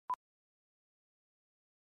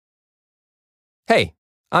Hey,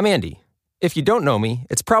 I'm Andy. If you don't know me,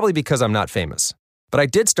 it's probably because I'm not famous. But I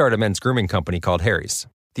did start a men's grooming company called Harry's.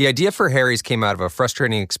 The idea for Harry's came out of a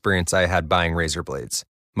frustrating experience I had buying razor blades.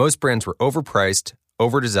 Most brands were overpriced,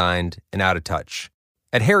 overdesigned, and out of touch.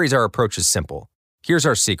 At Harry's, our approach is simple. Here's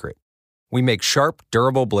our secret. We make sharp,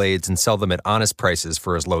 durable blades and sell them at honest prices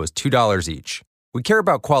for as low as $2 each. We care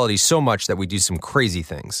about quality so much that we do some crazy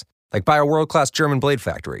things, like buy a world-class German blade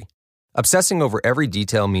factory. Obsessing over every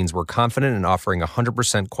detail means we're confident in offering a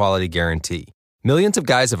 100% quality guarantee. Millions of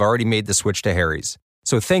guys have already made the switch to Harry's,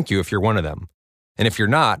 so thank you if you're one of them. And if you're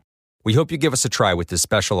not, we hope you give us a try with this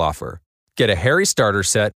special offer. Get a Harry's starter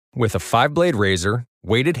set with a 5-blade razor,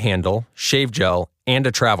 weighted handle, shave gel, and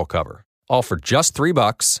a travel cover, all for just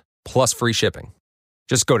 $3 plus free shipping.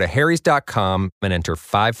 Just go to harrys.com and enter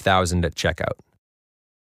 5000 at checkout.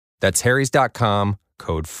 That's harrys.com,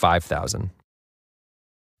 code 5000.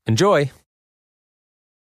 Enjoy.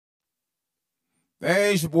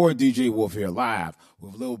 Hey, it's your boy DJ Wolf here, live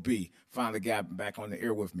with Lil B. Finally got back on the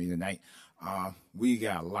air with me tonight. We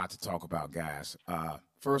got a lot to talk about, guys.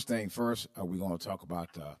 First thing first, we're going to talk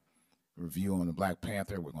about the review on the Black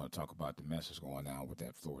Panther. We're going to talk about the mess that's going on with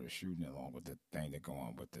that Florida shooting, along with the thing that's going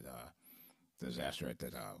on with the disaster at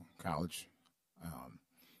that college,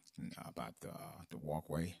 about the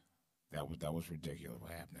walkway. That was ridiculous what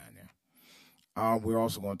happened down there. We're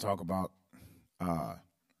also going to talk about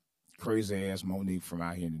crazy-ass Monique from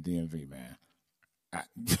out here in the DMV, man.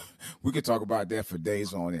 We could talk about that for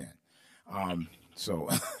days on end. So,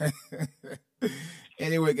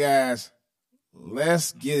 anyway, guys,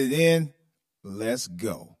 let's get it in. Let's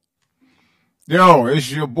go. Yo, it's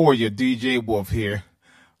your boy, your DJ Wolf here,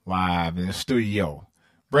 live in the studio,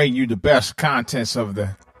 bringing you the best contents of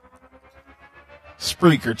the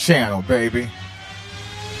Spreaker channel, baby.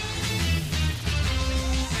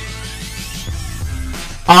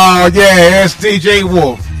 Oh, yeah, it's DJ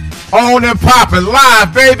Wolf. On and popping,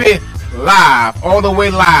 live, baby. Live, all the way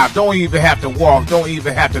live. Don't even have to walk. Don't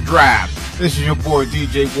even have to drive. This is your boy,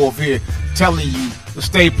 DJ Wolf here, telling you to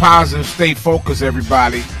stay positive, stay focused,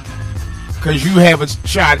 everybody. Because you have a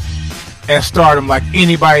shot at stardom like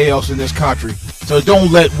anybody else in this country. So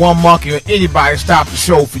don't let one monkey or anybody stop the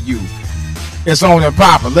show for you. It's on and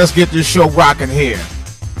popping. Let's get this show rocking here.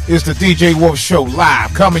 It's the DJ Wolf Show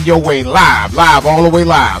live, coming your way live, all the way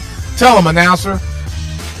live. Tell them, announcer.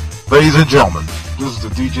 Ladies and gentlemen, this is the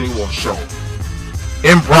DJ Wolf Show.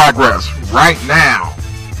 In progress right now.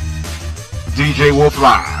 DJ Wolf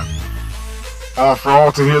Live. For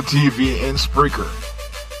all to hear TV and Spreaker.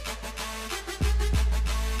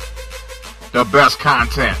 The best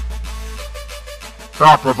content.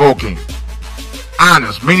 Thought-provoking.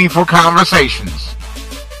 Honest, meaningful conversations.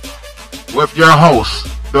 With your host,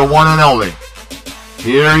 the one and only.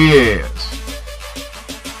 Here he is.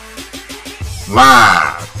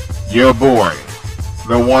 Live. Your boy.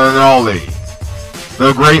 The one and only.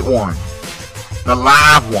 The great one. The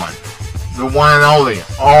live one. The one and only.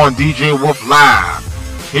 On DJ Wolf Live.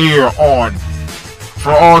 Here on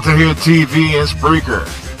For All to Hear TV and Spreaker.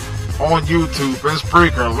 On YouTube and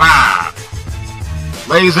Spreaker Live.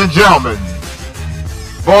 Ladies and gentlemen.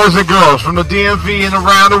 Boys and girls from the DMV and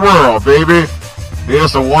around the world, baby.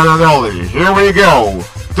 Here's the one and only. Here we go.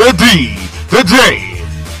 The D, the J.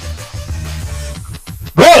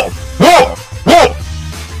 Wolf, Wolf, Wolf,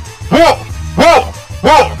 Wolf, Wolf,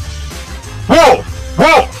 Wolf, Wolf,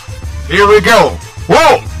 Wolf. Here we go.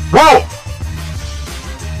 Wolf, Wolf.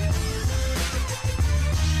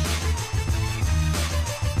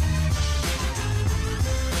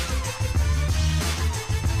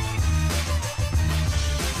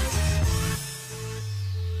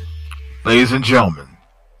 Ladies and gentlemen,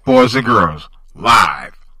 boys and girls,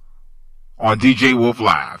 live on DJ Wolf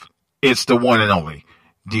Live. It's the one and only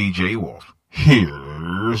DJ Wolf.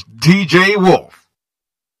 Here's DJ Wolf.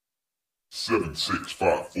 7, 6,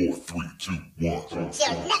 5, 4, 3, 2, 1. You'll never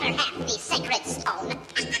have the sacred stone.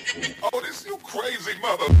 Oh, this you crazy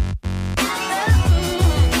mother.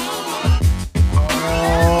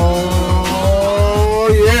 Oh,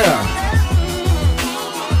 yeah.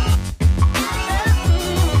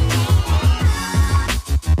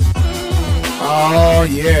 Oh,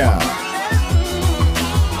 yeah.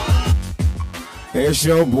 It's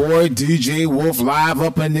your boy, DJ Wolf, live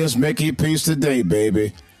up in this Mickey piece today,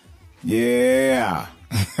 baby. Yeah.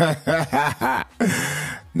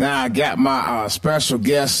 Now I got my special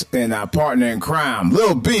guest and partner in crime,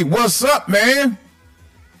 Lil B. What's up, man?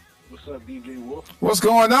 What's up, DJ Wolf? What's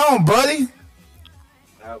going on, buddy?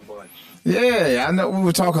 Not much. Yeah, I know we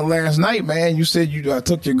were talking last night, man. You said you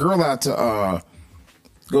took your girl out to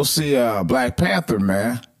go see Black Panther,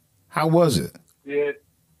 man. How was it? Yeah,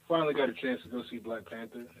 finally got a chance to go see Black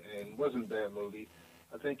Panther, and it wasn't a bad movie.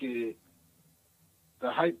 I think the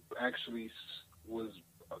hype actually was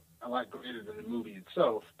a lot greater than the movie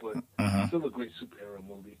itself, but still a great superhero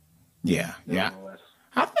movie. Yeah.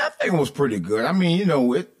 I think it was pretty good. I mean,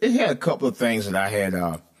 it had a couple of things that I had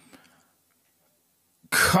a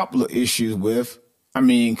couple of issues with. I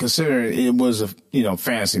mean, considering it was a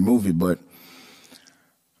fantasy movie, but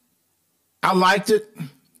I liked it.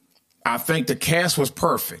 I think the cast was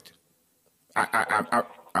perfect. I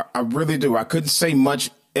really do. I couldn't say much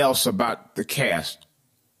else about the cast.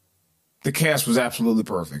 The cast was absolutely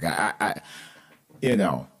perfect. It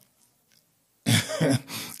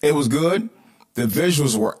was good. The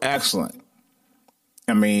visuals were excellent.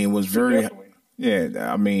 I mean, it was very,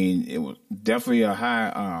 I mean, it was definitely a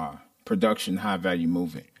high production, high value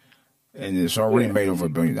movie, and it's already made over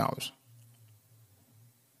 $1 billion. What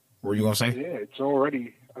were you gonna say? Yeah, it's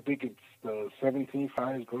already. I think it's the 17th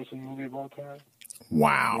highest grossing movie of all time.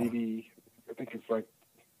 Wow. Maybe I think it's like,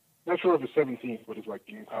 not sure if it's 17th, but it's like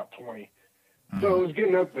in top 20. So it's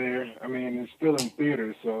getting up there. I mean, it's still in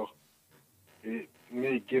theaters, so it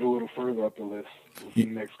may get a little further up the list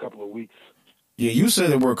in the next couple of weeks. Yeah, you said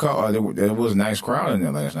there was a nice crowd in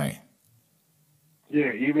there last night.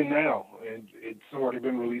 Yeah, even now, and it's already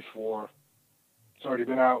been released it's already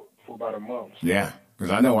been out for about a month. So yeah,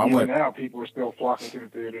 because I know I went. Now people are still flocking to the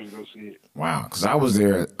theaters to go see it. Wow, because I was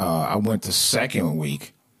there. I went the second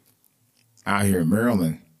week out here in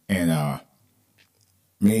Maryland, and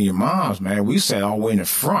me and your moms, man, we sat all the way in the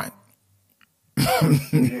front. I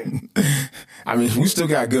mean, we still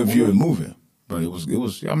got a good view of the movie, but it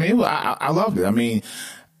was. I mean, I loved it. I mean,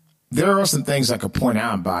 there are some things I could point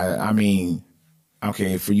out about it. I mean,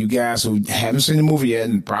 okay, for you guys who haven't seen the movie yet,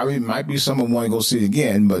 and probably might be someone want to go see it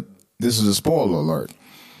again, but this is a spoiler alert.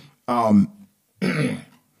 I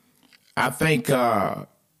think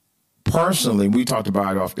personally, we talked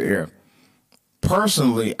about it off the air.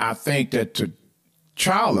 Personally, I think that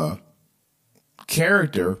T'Challa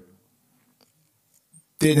character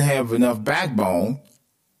didn't have enough backbone,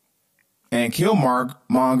 and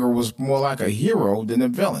Killmonger was more like a hero than a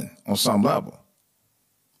villain on some level.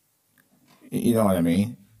 You know what I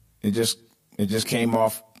mean? It just came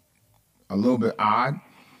off a little bit odd.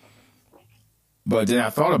 But then I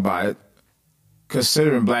thought about it,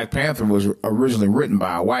 considering Black Panther was originally written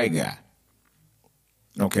by a white guy.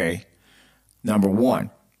 Okay, number one.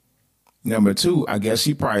 Number two, I guess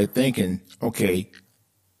he probably thinking, okay,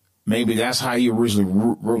 maybe that's how he originally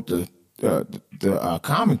wrote the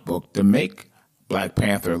comic book, to make Black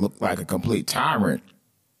Panther look like a complete tyrant,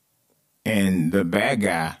 and the bad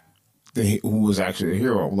guy, who was actually the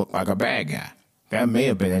hero, looked like a bad guy. That may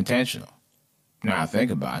have been intentional. Now I think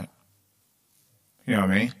about it. You know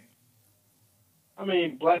what I mean? I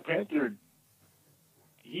mean, Black Panther,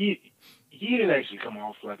 he didn't actually come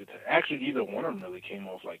off like actually, either one of them really came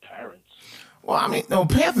off like tyrants. Well, I mean, no,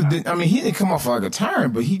 Panther didn't. I mean, he didn't come off like a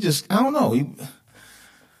tyrant, but he just, I don't know.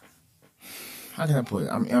 How can I put it?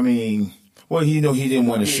 I mean, well, he didn't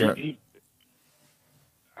want to share. I mean,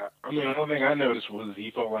 the only thing I noticed was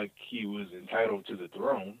he felt like he was entitled to the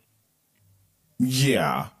throne.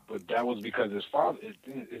 Yeah. But that was because his father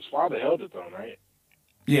held the throne, right?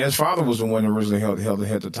 Yeah, his father was the one that originally held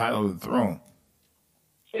the title of the throne.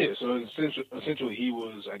 Yeah, so essentially he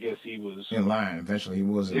was in line. Eventually he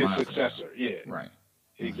was in line. His successor, yeah. Right.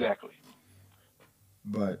 Exactly.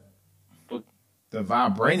 But the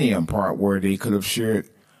vibranium part, where they could have shared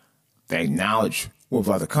that knowledge with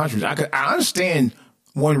other countries, I understand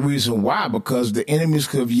one reason why, because the enemies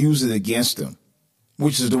could have used it against them,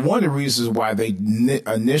 which is one of the reasons why they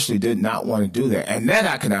initially did not want to do that. And that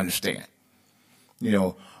I can understand,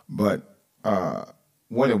 but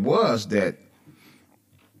what it was that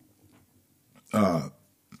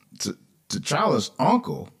T'Challa's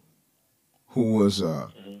uncle, who was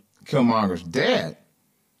Killmonger's dad,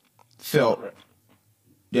 felt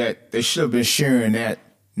that they should have been sharing that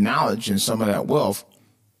knowledge and some of that wealth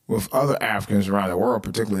with other Africans around the world,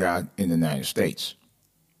 particularly out in the United States.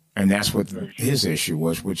 And that's what his issue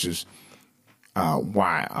was, which is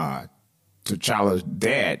why T'Challa's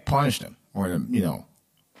dad punished him, or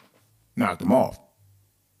knocked him off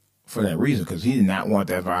for that reason, because he did not want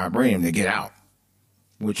that vibranium to get out,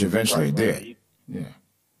 which eventually it did. Yeah.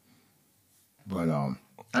 But,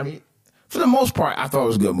 I mean, for the most part, I thought it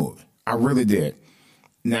was a good movie. I really did.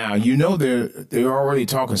 Now, they're already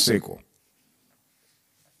talking sequel.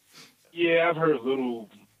 Yeah, I've heard little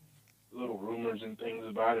rumors and things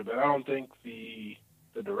about it, but I don't think the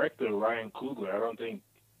director, Ryan Coogler, I don't think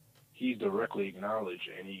he's directly acknowledged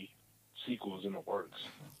any sequels in the works.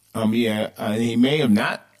 Yeah, he may have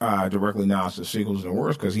not directly announced the sequels and the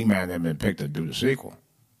worst because he might not have been picked to do the sequel.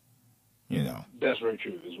 You know. That's very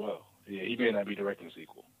true as well. Yeah, he may not be directing the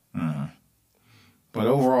sequel. Mm-hmm. But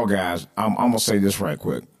overall, guys, I'm going to say this right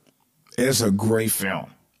quick. It's a great film.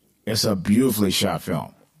 It's a beautifully shot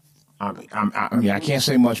film. I mean, I can't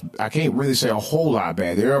say much. I can't really say a whole lot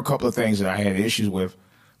bad. There are a couple of things that I had issues with,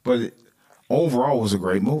 but overall, it was a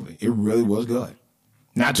great movie. It really was good.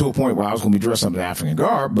 Not to a point where I was going to be dressed up in African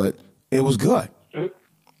garb, but it was good.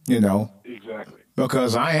 You know? Exactly.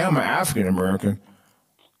 Because I am an African American,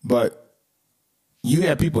 but you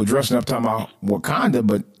have people dressing up talking about Wakanda,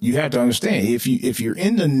 but you have to understand if you're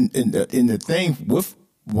in the thing with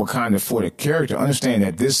Wakanda for the character, understand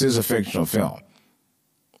that this is a fictional film.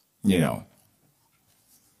 You know,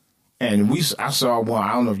 and I saw one.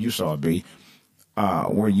 I don't know if you saw it, B,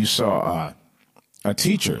 where you saw a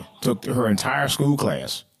teacher took her entire school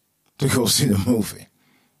class to go see the movie.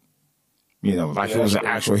 You know, like it was an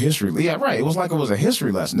actual history. Yeah, right. It was like it was a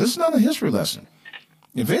history lesson. This is not a history lesson.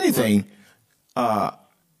 If anything,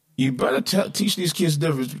 you better teach these kids the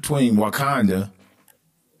difference between Wakanda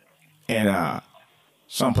and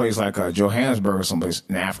someplace like Johannesburg or someplace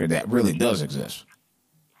in Africa that really does exist.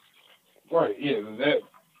 Right, yeah,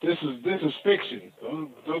 this is fiction.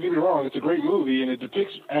 Don't get me wrong, it's a great movie and it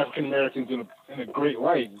depicts African Americans in a great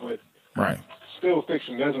light, but right, still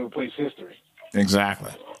fiction doesn't replace history.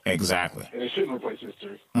 Exactly. And it shouldn't replace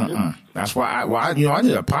history. That's why I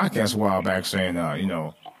did a podcast a while back saying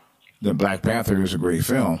the Black Panther is a great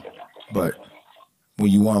film, but when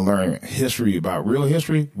you want to learn history about real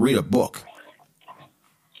history, read a book.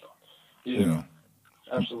 Yeah, you know,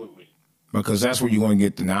 absolutely. Because that's where you're going to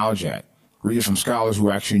get the knowledge at. Read it from scholars who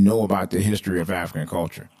actually know about the history of African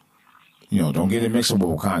culture. You know, don't get it mixed up with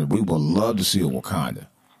Wakanda. We would love to see a Wakanda.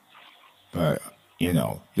 But, you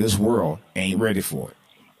know, this world ain't ready for it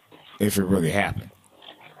if it really happened.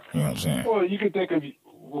 You know what I'm saying? Well, you could think of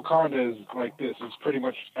Wakanda as like this. It's pretty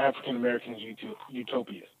much African Americans'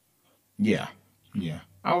 utopia. Yeah.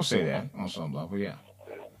 I would say that on some level, yeah.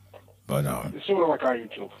 But it's sort of like our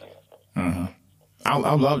utopia. Mm-hmm.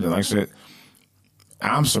 I loved it. Like I said,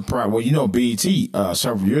 I'm surprised. Well, you know, BET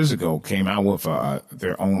several years ago came out with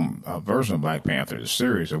their own version of Black Panther, the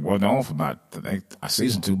series. It wasn't on for about a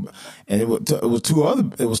season 2, and it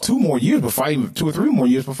was 2 more years before 2 or 3 more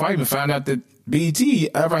years before I even found out that BET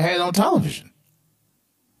ever had it on television.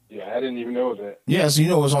 Yeah, I didn't even know that. Yeah, so you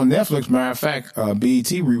know, it was on Netflix. Matter of fact, BET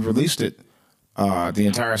re-released it, the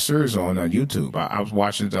entire series on YouTube. I was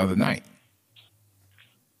watching it the other night.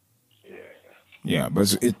 Yeah, but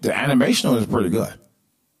the animation on it is pretty good.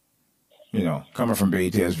 You know, coming from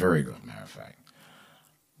BET, it's very good, matter of fact.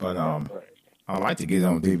 But I'd like to get it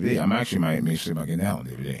on DVD. I'm actually might see if I can get that on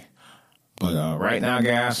DVD. But right now,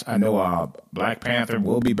 guys, I know Black Panther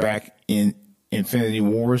will be back in Infinity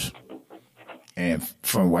Wars. And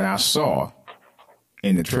from what I saw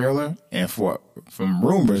in the trailer and from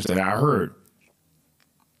rumors that I heard,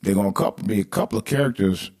 they're going to be a couple of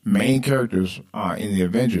characters, main characters in the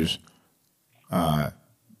Avengers. They're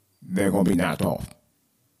going to be knocked off.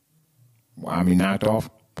 I mean, knocked off,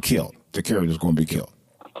 killed. The character's going to be killed.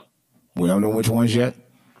 We don't know which ones yet.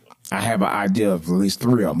 I have an idea of at least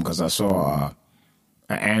 3 of them because I saw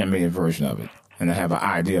an animated version of it, and I have an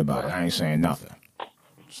idea about it. I ain't saying nothing.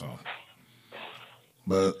 So,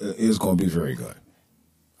 but it's going to be very good,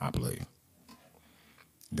 I believe.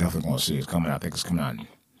 Definitely going to see it. It's coming out. I think it's coming out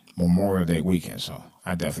Memorial Day weekend, so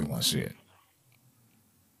I definitely want to see it.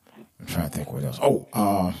 I'm trying to think what else.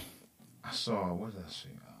 I saw, what did I see?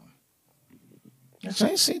 I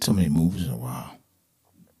ain't seen too many movies in a while.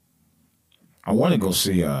 I want to go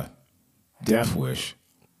see Death Wish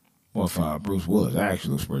with Bruce Willis. That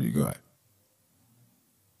actually looks pretty good.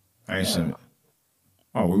 I ain't seen it.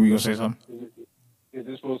 Oh, were we going to say something? Is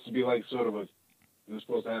this supposed to be like sort of is it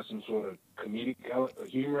supposed to have some sort of comedic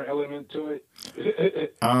humor element to it?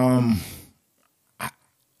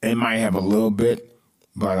 It might have a little bit,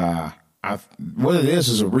 but what it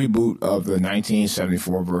is a reboot of the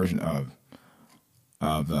 1974 version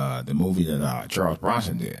of the movie that Charles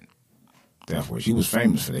Bronson did. Death Wish. He was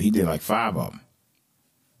famous for that. He did like 5 of them.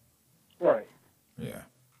 Right. Yeah.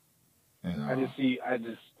 And, I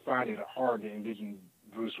just find it hard to envision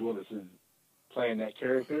Bruce Willis as playing that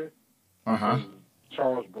character.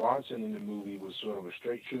 Charles Bronson in the movie was sort of a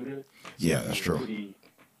straight shooter. Yeah, that's true. He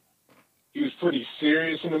was pretty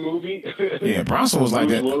serious in the movie. Yeah, Bronson was like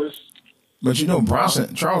that. Willis. But you know,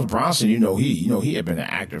 Charles Bronson, he had been an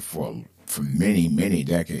actor for many, many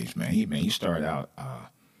decades, man. He started out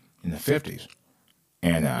in the 50s,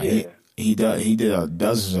 and he did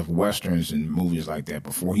dozens of westerns and movies like that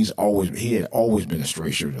before. He had always been a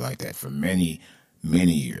straight shooter like that for many,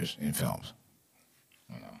 many years in films.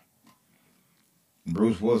 You know,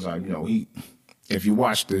 Bruce was like, if you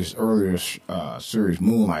watch this earlier series,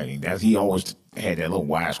 Moonlighting, that he always had that little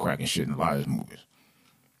wisecracking shit in a lot of his movies.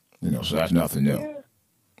 So that's nothing new. Yeah.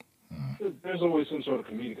 There's always some sort of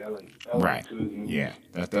comedic element Right. to his movies. Yeah.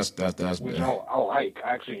 That's which I like. I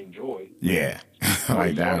actually enjoy. Yeah. I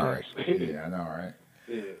like that. All right. Yeah, I know, right?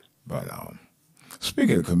 Yeah. But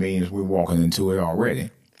speaking of comedians, we're walking into it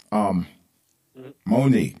already.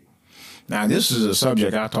 Monique. Now, this is a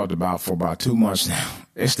subject I talked about for about 2 months now.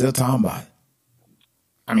 They're still talking about it.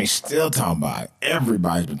 I mean, still talking about it.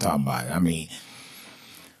 Everybody's been talking about it. I mean,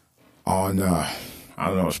 on, I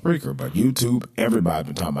don't know, Spreaker, but YouTube, everybody's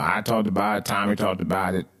been talking about it. I talked about it. Tommy talked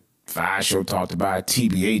about it. Five Show talked about it.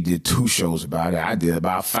 TBA did 2 shows about it. I did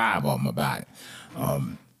about 5 of them about it.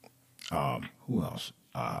 Who else?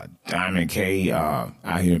 Diamond K,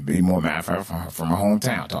 out here, be more matter of fact, from my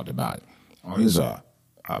hometown, talked about it on his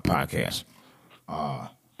podcast.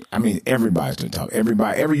 I mean, everybody's been talking. Every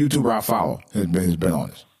YouTuber I follow has been on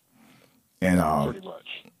this. And pretty much.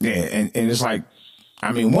 Yeah, and it's like,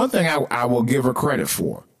 I mean, one thing I will give her credit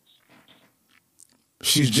for,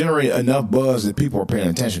 she's generated enough buzz that people are paying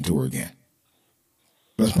attention to her again.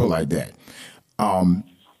 Let's put it like that.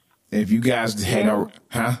 If you guys had no,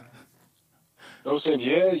 huh? I was saying,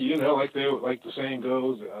 like the saying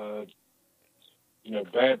goes,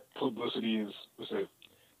 bad publicity is,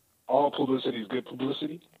 all publicity is good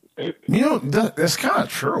publicity. That's kind of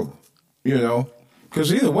true,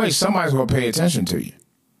 because either way, somebody's going to pay attention to you.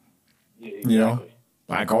 Yeah, exactly.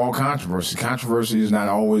 Like all controversy. Controversy is not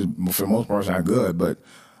always, for the most part, it's not good, but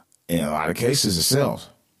in a lot of cases, it sells,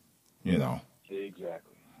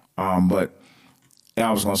 Exactly. But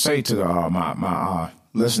I was going to say to my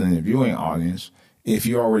listening and viewing audience, if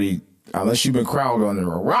you already, unless you've been crowded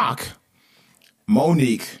under a rock,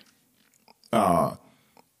 Monique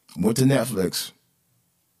went to Netflix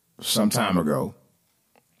some time ago,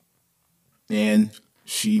 and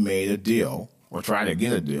she made a deal, or tried to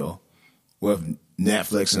get a deal, with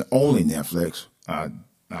Netflix and only Netflix.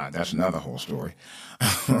 That's another whole story.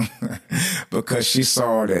 Because she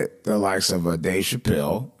saw that the likes of Dave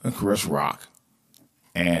Chappelle and Chris Rock,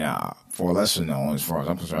 and for lesser known, as far as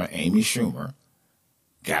I'm concerned, Amy Schumer,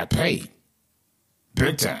 got paid.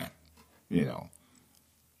 Big time,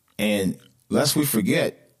 And lest we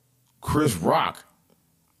forget, Chris Rock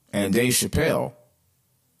and Dave Chappelle,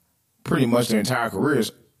 pretty much their entire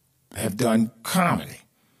careers, have done comedy.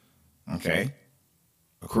 Okay?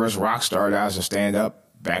 Chris Rock started out as a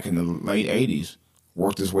stand-up back in the late 80s,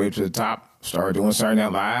 worked his way up to the top, started doing Saturday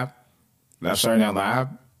Night Live, left Saturday Night Live,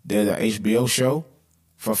 did an HBO show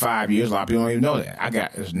for 5 years. A lot of people don't even know that. I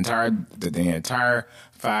got the entire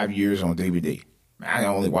 5 years on DVD. I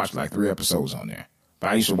only watched like 3 episodes on there.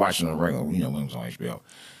 But I used to watch it on the regular, when it was on HBO.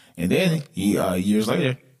 And then he years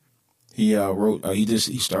later, he wrote. He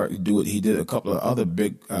started to do it. He did a couple of other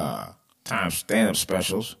big time stand-up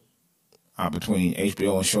specials between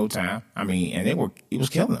HBO and Showtime. I mean, and he was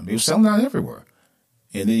killing them. He was selling out everywhere.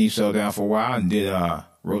 And then he settled down for a while and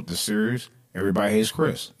wrote the series Everybody Hates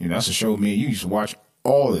Chris. That's a show me and you used to watch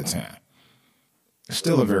all the time. It's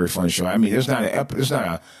still a very funny show. I mean, put it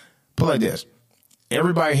like this.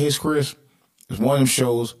 Everybody Hates Chris is one of them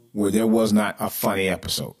shows where there was not a funny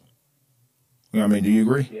episode. You know what I mean? Do you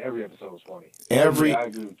agree? Yeah, every episode was funny. I agree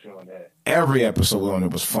with you on that. Every episode on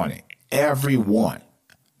it was funny. Every one.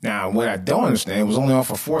 Now, what I don't understand, it was only on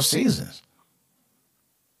for 4 seasons.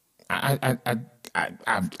 I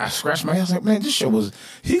scratched my head. I was like, man, this show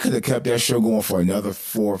he could have kept that show going for another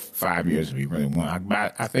 4 or 5 years if he really wanted.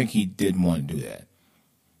 I think he didn't want to do that.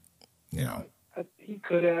 He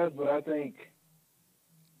could have, but I think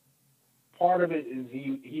part of it is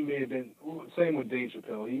he may have been, same with Dave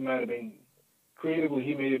Chappelle, he might have been, creatively,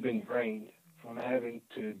 he may have been drained from having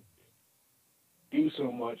to do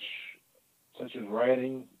so much, such as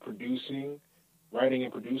writing and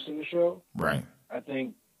producing the show. Right. I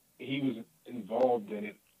think he was involved in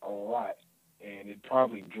it a lot, and it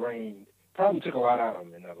probably took a lot out of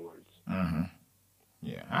him, in other words. Mm-hmm.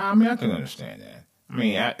 Yeah. I mean, I can understand that. I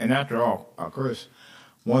mean, and after all, Chris,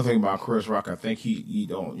 one thing about Chris Rock, I think he's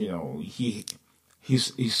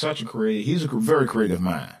such a creative, he's a very creative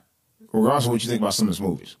mind, regardless of what you think about some of his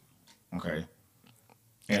movies. Okay.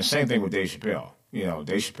 And same thing with Dave Chappelle.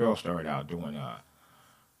 Dave Chappelle started out doing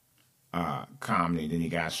comedy, then he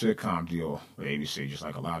got a sitcom deal with ABC, just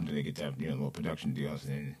like a lot of them, they get that little production deals,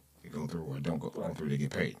 and then they go through or don't go through, they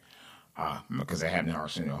get paid. Because that happened in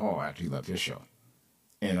Arsenio Hall after he left his show.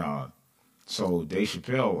 And so Dave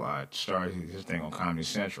Chappelle started his thing on Comedy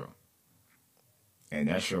Central. And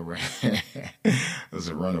that show was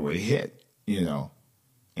a runaway hit. you know,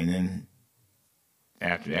 and then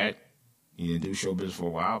after that, he didn't do show business for a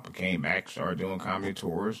while, but came back, started doing comedy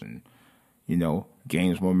tours, and, you know,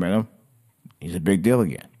 gains momentum. He's a big deal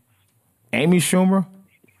again. Amy Schumer,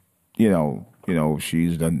 you know,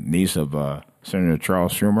 she's the niece of Senator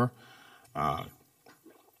Charles Schumer.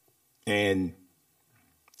 And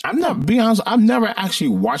be honest, I've never actually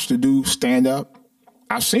watched her do stand up.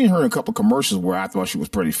 I've seen her in a couple commercials where I thought she was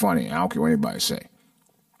pretty funny. I don't care what anybody say.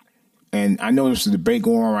 And I know there's a debate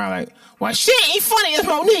going around like, well, she ain't funny as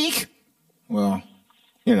Monique. Well,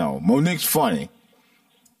 you know, Monique's funny.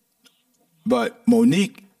 But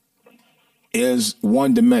Monique is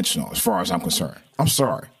one-dimensional as far as I'm concerned. I'm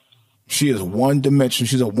sorry. She is one-dimensional.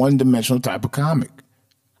 She's a one-dimensional type of comic.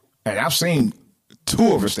 And I've seen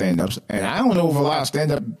two of her stand-ups, and I don't know of a lot of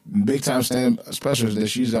stand-up, big-time stand-up specials that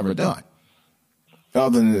she's ever done.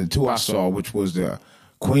 Other than the two I saw, which was the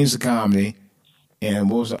Queens of Comedy, and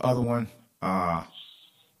what was the other one? If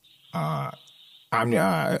I'm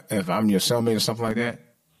Your Cellmate or something like that.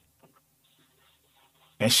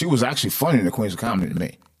 And she was actually funny in the Queens of Comedy to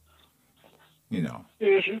me. You know.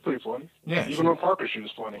 Yeah, she was pretty funny. Yeah. Even on Parker, she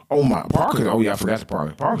was funny. Oh, my. Parker. Oh, yeah, I forgot the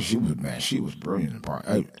Parker. Parker, she was brilliant in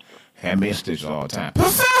Parker. Had me in stitches all the time.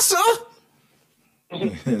 Professor!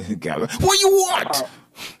 What you want?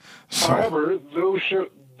 However, that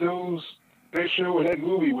show and that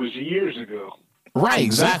movie was years ago. Right,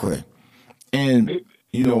 exactly. And,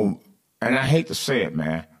 you know, and I hate to say it,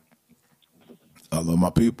 man. I love my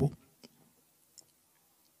people.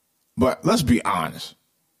 But let's be honest.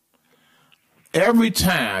 Every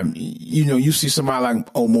time, you know, you see somebody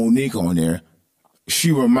like Monique on there,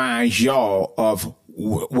 she reminds y'all of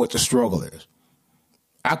what the struggle is.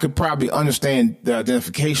 I could probably understand the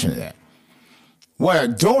identification of that. What I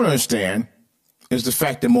don't understand is the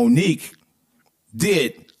fact that Monique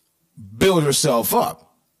did build herself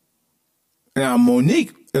up. Now,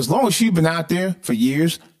 Monique, as long as she's been out there for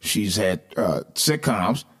years, she's had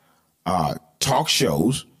sitcoms, talk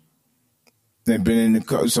shows. They've been in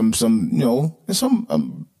some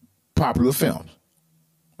popular films.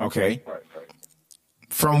 Okay? Right.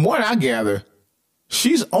 From what I gather,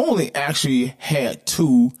 she's only actually had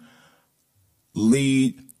two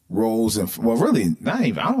lead roles in, well, really, not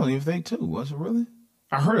even, I don't even think two. Was it really?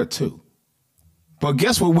 I heard of two. But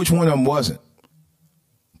guess what? Which one of them wasn't?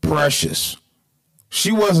 Precious.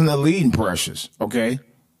 She wasn't the lead in Precious, okay?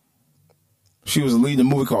 She was leading a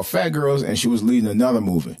movie called Fat Girls, and she was leading another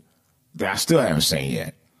movie that I still haven't seen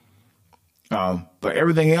yet. But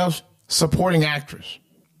everything else, supporting actress,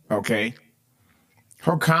 okay?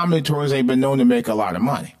 Her comedy tours ain't been known to make a lot of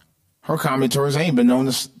money. Her comedy tours ain't been known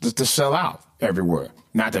to sell out everywhere.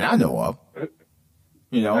 Not that I know of.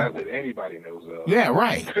 You know? Not that anybody knows of. Yeah,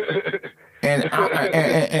 right. And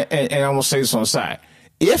I'm going to say this on the side.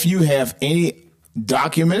 If you have any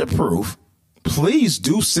documented proof, please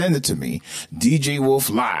do send it to me,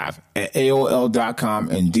 djwolflive@aol.com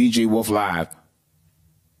and djwolflive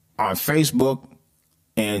on Facebook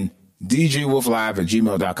and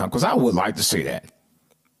djwolflive@gmail.com, because I would like to see that.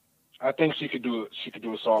 I think she could do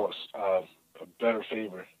us all a better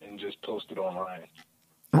favor and just post it online.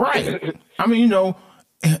 Right. I mean, you know,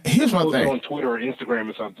 here's my thing. On Twitter or Instagram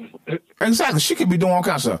or something. Exactly. She could be doing all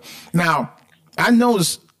kinds of stuff. Now, I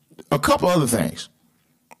noticed a couple other things.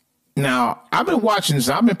 Now, I've been watching this.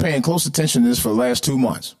 I've been paying close attention to this for the last 2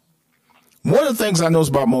 months. One of the things I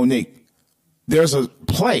noticed about Monique, there's a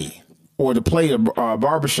play, or the play,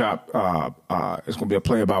 Barbershop. It's going to be a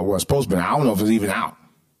play about what's supposed to be. I don't know if it's even out,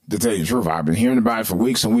 to tell you the truth. I've been hearing about it for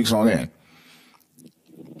weeks and weeks on end.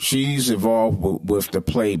 She's involved with the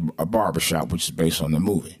play Barbershop, which is based on the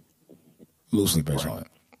movie, loosely based on it.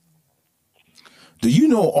 Do you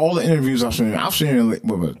know all the interviews I've seen? I've seen her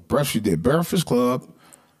with she did Breakfast Club.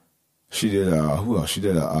 She did who else? She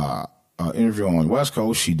did a interview on the West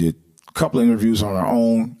Coast. She did a couple of interviews on her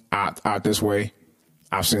own out this way.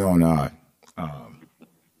 I've seen on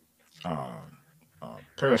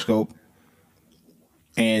Periscope,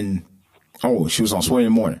 and she was on Sway in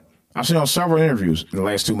the Morning. I've seen her on several interviews in the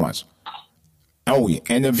last 2 months. Oh yeah,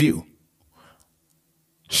 and The View.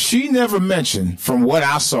 She never mentioned, from what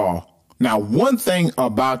I saw, now one thing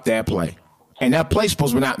about that play, and that play's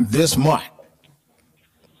supposed to be out this month.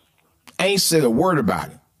 Ain't said a word about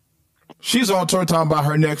it. She's on tour talking about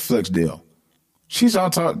her Netflix deal. She's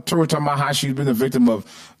on tour talking about how she's been a victim of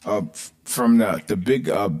from the big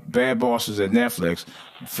bad bosses at Netflix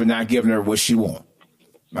for not giving her what she wants.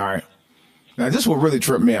 All right. Now, this will really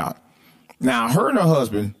trip me out. Now, her and her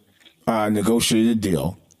husband negotiated a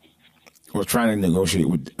deal, or trying to negotiate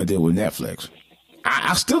a deal with Netflix.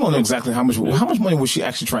 I still don't know exactly how much money was she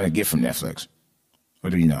actually trying to get from Netflix.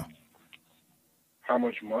 What do you know? How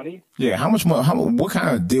much money? Yeah, how much money? What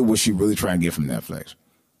kind of deal was she really trying to get from Netflix?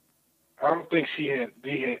 I don't think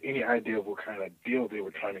they had any idea of what kind of deal they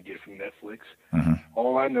were trying to get from Netflix. Mm-hmm.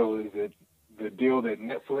 All I know is that the deal that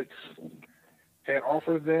Netflix had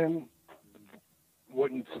offered them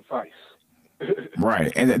wouldn't suffice.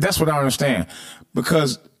 Right, and that's what I understand,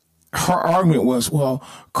 because her argument was, well,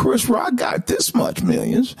 Chris Rock got this much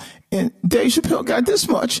millions, and Dave Chappelle got this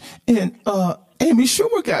much, and Amy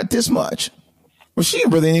Schumer got this much. Well, she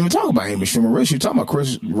really didn't even talk about Amy Schumer. Really, she was talking about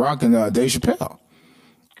Chris Rock and Dave Chappelle.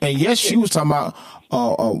 And yes, she was talking about.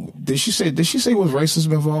 Did she say was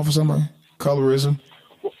racism involved or something? Colorism?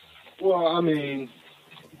 Well, I mean,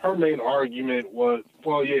 her main argument was,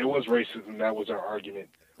 well, yeah, it was racism. That was her argument.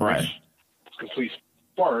 Right. Complete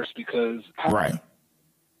farce because. Right.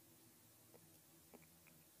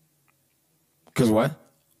 Because what?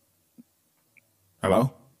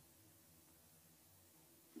 Hello?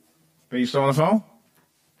 Are you still on the phone?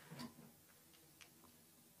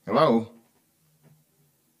 Hello?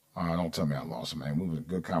 Don't tell me I lost it, man. We was a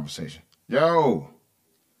good conversation. Yo!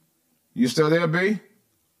 You still there, B?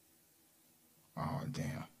 Oh,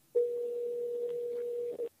 damn.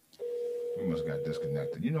 We must have got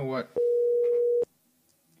disconnected. You know what?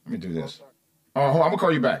 Let me do this. Oh, hold on. I'm going to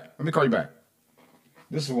call you back. Let me call you back.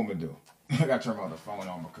 This is what I'm going to do. I got to turn my other phone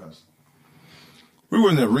on because we were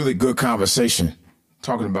in a really good conversation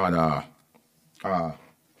talking about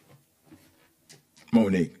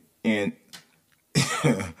Monique. And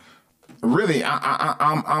really,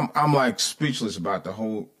 I'm like speechless about the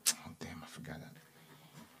whole. Oh, damn, I forgot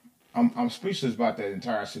that. I'm speechless about that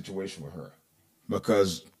entire situation with her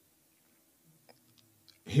because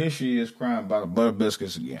here she is crying about the butter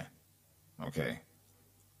biscuits again. Okay,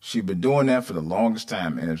 she's been doing that for the longest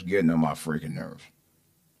time, and it's getting on my freaking nerves.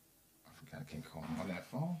 I forgot I can't call him on that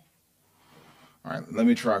phone. All right, let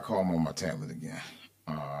me try calling him on my tablet again.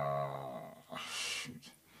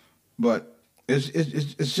 Shoot, but.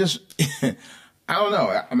 It's just, I don't know.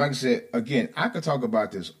 Like I said, again, I could talk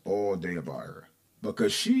about this all day about her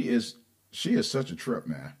because she is such a trip,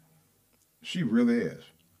 man. She really is.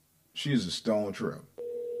 She is a stone trip.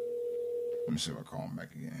 Let me see if I call him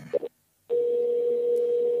back again.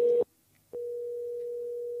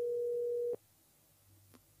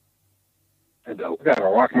 I gotta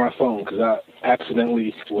lock my phone because I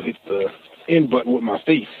accidentally will hit the end button with my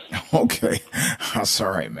face. Okay, that's all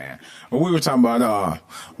right, man. Well, we were talking about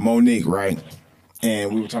Monique, right?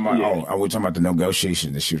 And we were talking about we were talking about the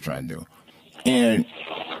negotiation that she was trying to do, and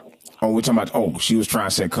we're talking about she was trying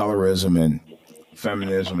to say colorism and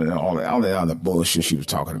feminism and all that other bullshit she was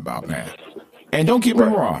talking about, man. And don't get me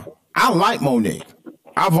wrong, I like Monique.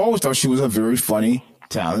 I've always thought she was a very funny,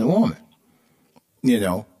 talented woman, you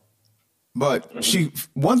know. But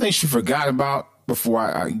one thing she forgot about before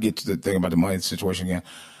I get to the thing about the money situation again,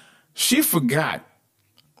 she forgot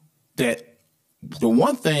that the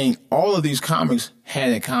one thing all of these comics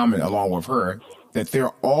had in common along with her, that they're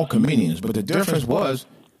all comedians. But the difference was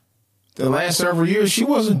the last several years, she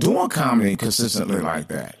wasn't doing comedy consistently like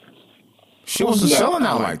that. She wasn't selling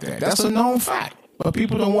out like that. That's a known fact. But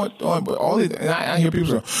people don't want, but all these, and I hear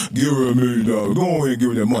people say, give her $1 million. Go ahead and give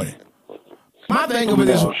her that money. My thing of it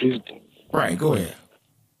is, right, go ahead.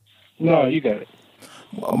 No, you got it.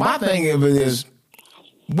 Well, my thing of it is,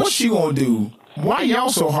 what's she going to do? Why y'all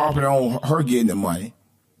so harping on her getting the money?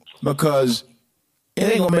 Because it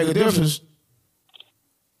ain't going to make a difference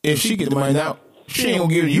if she get the money now. She ain't going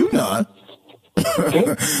to give you none.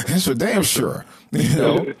 That's for damn sure. You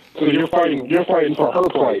know? So you're fighting for her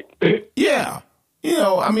plight. Yeah. You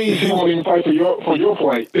know, I mean, she won't even fight for your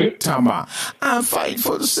plight. Talking about, I'm fighting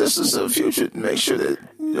for the sisters of the future to make sure that,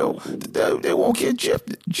 you know, they won't get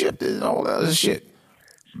gypped and all that other shit.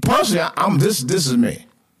 Personally, this is me.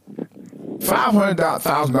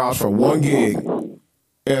 $500,000 for one gig,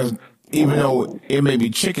 even though it may be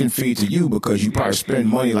chicken feed to you because you probably spend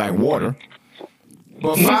money like water,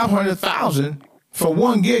 but $500,000 for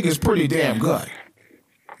one gig is pretty damn good.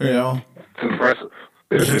 You know, it's impressive.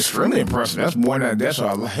 It's extremely impressive. That's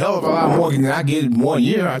a hell of a lot more than I get in 1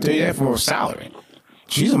 year. I tell you that for a salary.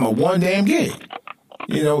 She's on a one damn gig.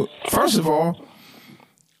 You know, first of all,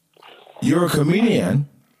 you're a comedian,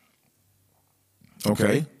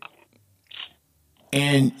 okay,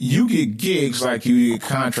 and you get gigs like you get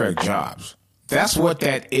contract jobs. That's what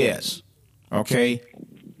that is, okay?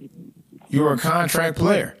 You're a contract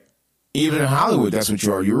player. Even in Hollywood, that's what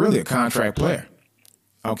you are. You're really a contract player,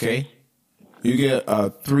 okay? You get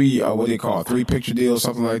a three picture deal,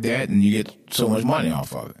 something like that, and you get so much money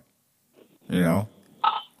off of it, you know?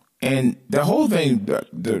 And the whole thing, the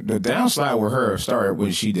downslide with her started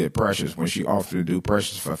when she did Precious, when she offered to do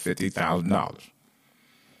Precious for $50,000.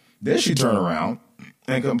 Then she turned around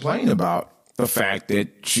and complained about the fact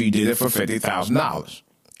that she did it for $50,000.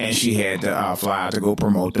 And she had to fly out to go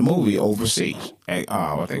promote the movie overseas. At,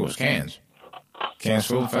 I think it was Cannes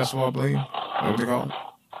Film Festival, I believe. What they call it?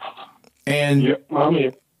 And, Yep, I'm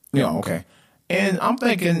here. yeah, okay. And I'm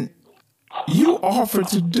thinking, you offered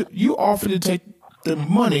to take the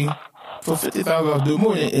money for $50,000 to do a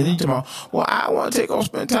movie, and then you talking about, well, I want to take off,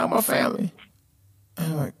 spend time with my family.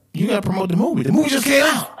 And I'm like, you got to promote the movie. The movie just came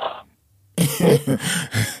out. and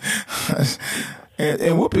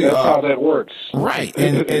Whoopi, that's how that works, right?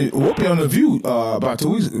 And Whoopi on The View about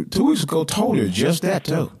 2 weeks ago told her just that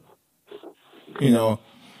too. You know,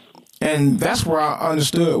 and that's where I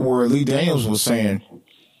understood where Lee Daniels was saying,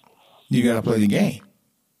 you got to play the game.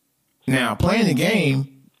 Now, playing the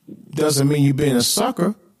game doesn't mean you're being a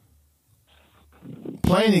sucker.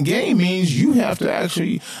 Playing the game means you have to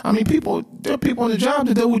actually, I mean, there are people on the job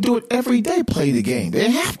that would do it every day, play the game. They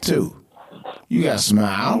have to. You got to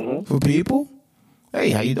smile for people. Hey,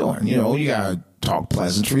 how you doing? You know, you got to talk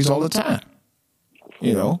pleasantries all the time.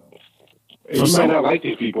 You know. You might not like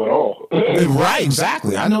these people at all. Right,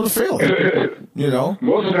 exactly. I know the feeling. You know.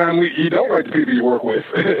 Most of the time, you don't like the people you work with.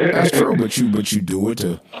 That's true, but you do it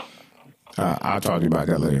to, I'll talk to you about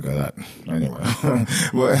that later,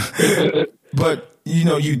 anyway. But, you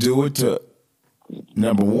know, you do it to,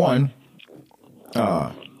 number one,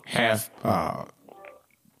 have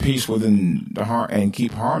peace within the heart and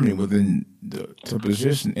keep harmony within the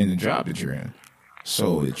position in the job that you're in,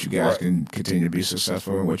 so that you guys can continue to be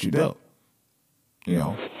successful in what you do. You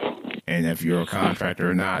know, and if you're a contractor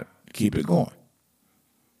or not, keep it going.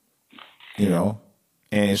 You know,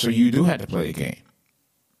 and so you do have to play the game.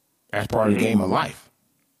 That's part of the game of life.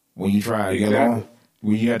 When you try to get along,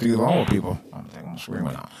 when you have to get along with people, I'm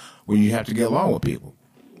screaming out. When you have to get along with people,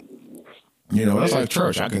 you know, that's like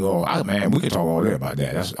church. We can talk all day about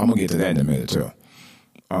that. I'm gonna get to that in a minute too.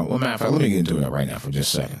 Well, matter of fact, let me get into that right now for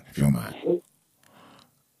just a second, if you don't mind.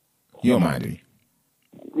 You don't mind, do you?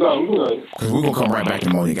 No, good. Because we're going to come right back to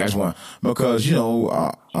Monique. I just want, because, you know,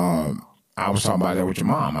 I was talking about that with your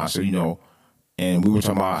mom. I said, you know, and we were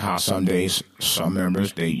talking about how some days, some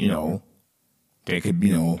members, they, you know, they could,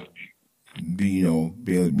 you know, be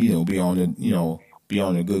on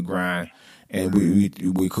the good grind, and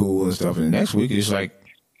we cool and stuff. And the next week, it's like,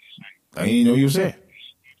 I didn't know you was there.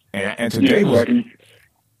 And today was,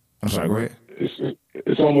 I'm sorry, go ahead.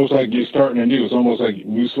 It's almost like you're starting anew. It's almost like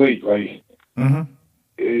new slate. Like,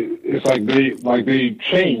 it's like they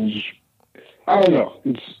change. I don't know.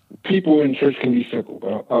 It's people in church can be simple,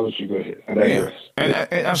 but I'll let you go ahead.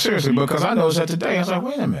 And I'm seriously, because I noticed that today. I was like,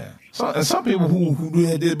 wait a minute. And some people who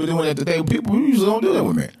did been doing that today, people who usually don't do that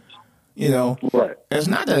with me. You know, right? It's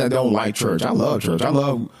not that I don't like church. I love church. I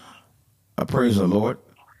love praise the Lord.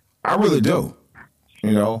 I really do.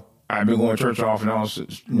 You know, I've been going to church off and on,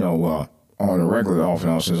 you know, on a regular off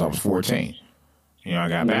and on since I was 14. You know, I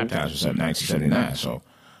got baptized in 1979. So,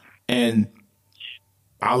 and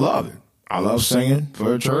I love it. I love singing for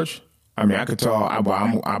the church. I mean, I could tell. I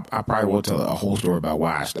probably will tell a whole story about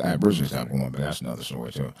why I originally stopped going, but that's another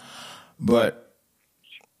story too. But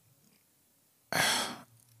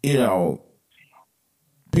you know,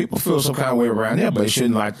 people feel some kind of way around there, but it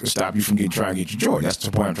shouldn't like stop you from trying to get your joy. That's the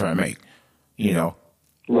point I'm trying to make. You know,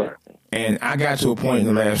 right? And I got to a point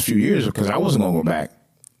in the last few years because I wasn't going to go back.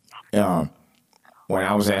 When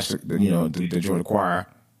I was asked, to join the choir,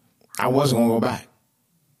 I wasn't going to go back.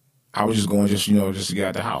 I was just going just to get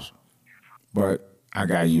out the house. But I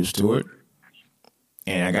got used to it.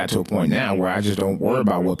 And I got to a point now where I just don't worry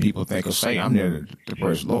about what people think or say. I'm there to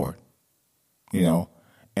praise the Lord. You know?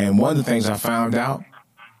 And one of the things I found out,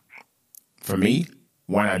 for me,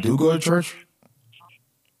 when I do go to church,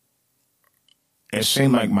 it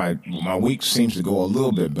seems like my week seems to go a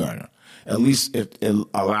little bit better. At least it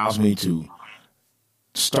allows me to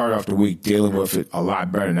start off the week dealing with it a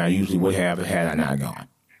lot better than I usually would have had I not gone.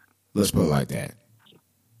 Let's put it like that.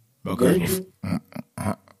 Because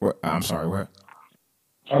I'm sorry, what?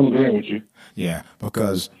 I'm agreeing with you. Yeah,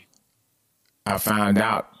 because I found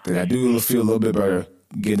out that I do feel a little bit better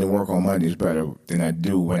getting to work on Mondays better than I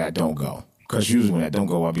do when I don't go. Because usually when I don't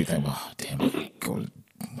go, I'll be thinking, oh, damn, I go to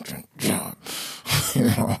job. You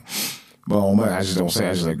know? But on Monday, I just don't say,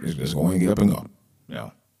 I just go and get up and go. You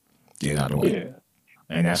know? Get out of the way. Yeah.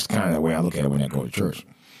 And that's kind of the way I look at it when I go to church.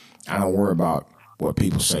 I don't worry about what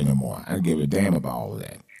people say no more. I don't give a damn about all of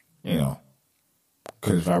that, you know.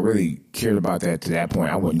 Because if I really cared about that to that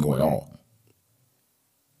point, I wouldn't go at all.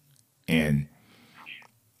 And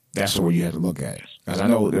that's the way you have to look at it. Because I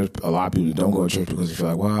know there's a lot of people that don't go to church because they feel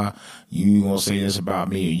like, well, you gonna say this about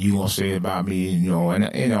me, or you gonna say it about me, you know. And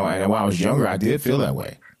when I was younger, I did feel that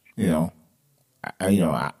way. You know,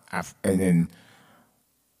 and then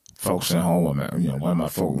folks at home, one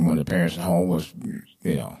of the parents at home was,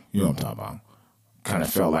 you know what I'm talking about. Kind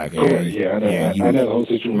of felt like, hey, I know the whole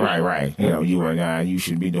situation. Right. You know, you and you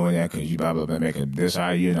should be doing that because you probably making this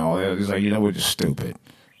out of you and all that. It's like, it's just stupid.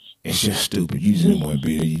 It's just stupid. You just didn't want to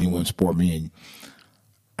be there. You didn't want to support me. And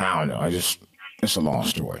I don't know. It's a long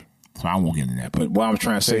story. So I won't get into that. But what I'm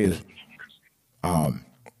trying to say is,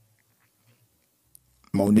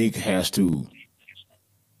 Monique has to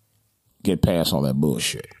get past all that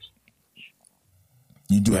bullshit.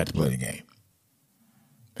 You do have to play the game.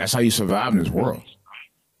 That's how you survive in this world.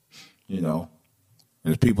 You know,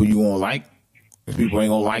 there's people you won't like. There's people ain't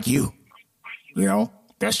gonna like you. You know,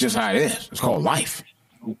 that's just how it is. It's called life.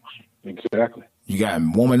 Exactly. You got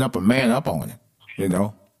to woman up or man up on it. You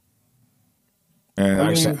know. And like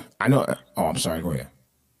I said, I know. Oh, I'm sorry. Go ahead.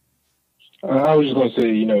 I was just gonna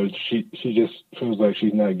say, she just feels like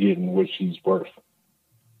she's not getting what she's worth.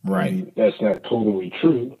 Right. I mean, that's not totally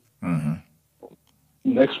true. Mm-hmm.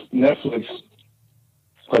 Netflix,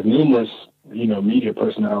 like numerous, media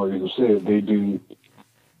personalities have said,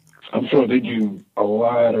 I'm sure they do a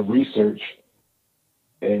lot of research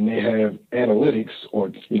and they have analytics or,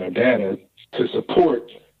 data to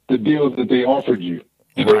support the deals that they offered you.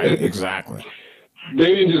 Right, exactly.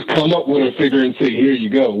 They didn't just come up with a figure and say, here you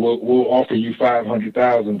go, we'll offer you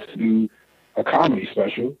 $500,000 to do a comedy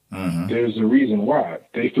special. Mm-hmm. There's a reason why.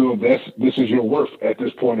 They feel this is your worth at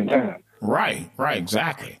this point in time. Right,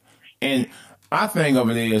 exactly. And my thing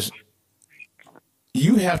of it is,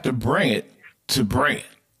 you have to bring it to bring it.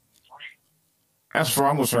 That's far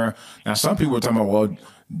I'm concerned. Now, some people are talking about, well,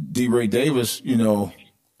 D. Ray Davis,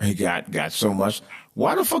 he got so much.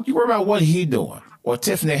 Why the fuck you worry about what he doing? Or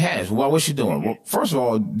Tiffany Haddish, what's she doing? Well, first of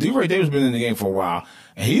all, D. Ray Davis been in the game for a while,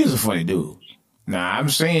 and he is a funny dude. Now, I'm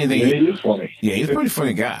saying that he is funny. Yeah, he's a pretty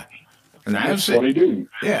funny guy. And I haven't funny dude.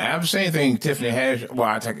 Yeah, I haven't seen anything Tiffany Haddish. Well,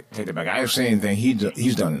 I take that back. I haven't seen anything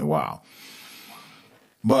he's done in a while.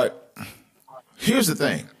 But here's the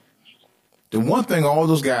thing. The one thing all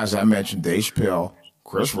those guys I mentioned, Dave Chappelle,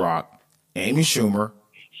 Chris Rock, Amy Schumer,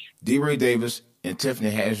 D. Ray Davis, and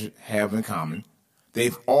Tiffany Haddish have in common,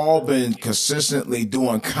 they've all been consistently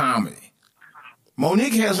doing comedy.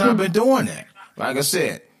 Monique has not been doing that. Like I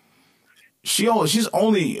said, she's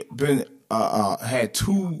only been had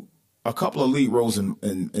a couple of lead roles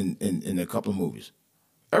in a couple of movies.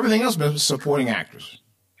 Everything else been supporting actors.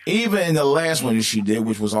 Even in the last one that she did,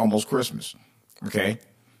 which was Almost Christmas. Okay?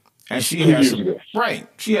 And she has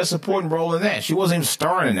she has a supporting role in that. She wasn't even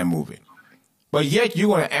starring in that movie. But yet you're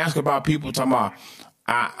going to ask about people talking about,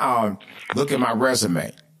 look at my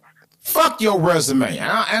resume. Fuck your resume. And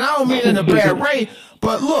I don't mean it in a bad way,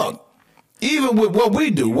 but look, even with what we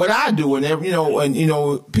do, what I do,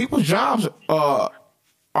 and people's jobs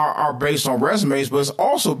are based on resumes, but it's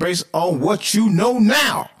also based on what you know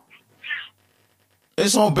now.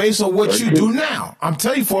 It's based on what you do now. I'm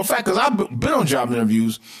telling you for a fact, because I've been on job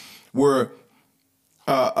interviews where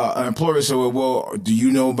an employer said, well, do you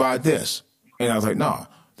know about this? And I was like, no.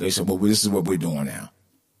 They said, well, this is what we're doing now.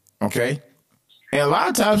 Okay? And a lot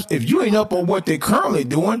of times, if you ain't up on what they're currently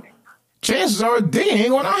doing, chances are they ain't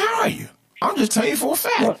going to hire you. I'm just telling you for a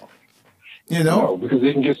fact. No, because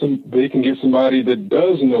they can get somebody that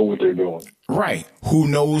does know what they're doing. Right. Who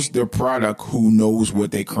knows their product, who knows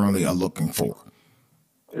what they currently are looking for.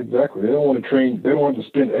 Exactly. They don't want to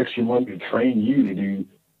spend extra money to train you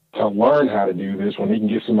to learn how to do this when they can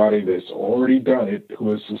get somebody that's already done it,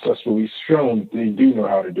 who has successfully shown that they do know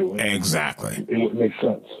how to do it. Exactly. It would make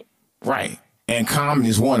sense. Right. And comedy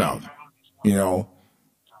is one of them.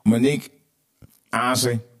 Monique,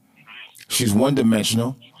 honestly, she's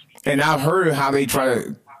one-dimensional. And I've heard how they try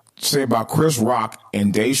to say about Chris Rock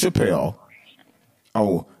and Dave Chappelle,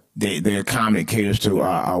 their comedy caters to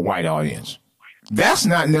a white audience. That's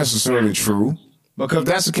not necessarily true, because if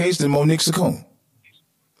that's the case, then Monique's a coon.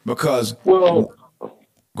 Because, go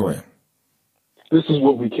ahead. This is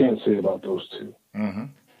what we can't say about those two. Mm-hmm.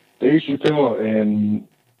 Dave Chappelle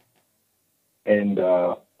and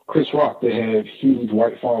Chris Rock, they have huge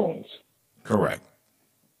white followings. Correct.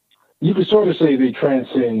 You could sort of say they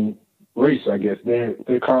transcend race, I guess.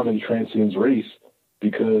 Their comedy transcends race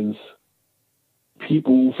because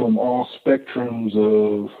people from all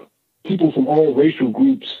racial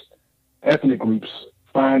groups, ethnic groups,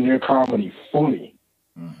 find their comedy funny.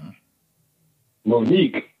 Mm-hmm.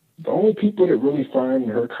 Monique, the only people that really find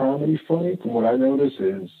her comedy funny, from what I notice,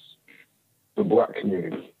 is the black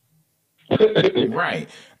community. Right.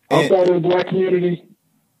 Outside of the black community,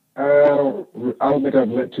 I don't think I've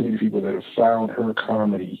met too many people that have found her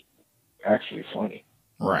comedy actually funny.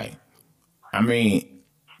 Right. I mean,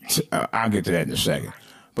 I'll get to that in a second.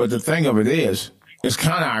 But the thing of it is, it's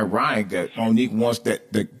kind of ironic that Monique wants to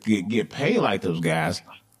get paid like those guys,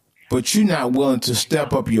 but you're not willing to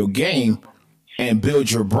step up your game and build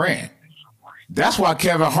your brand. That's why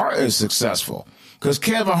Kevin Hart is successful. Because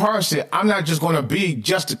Kevin Hart said, I'm not just going to be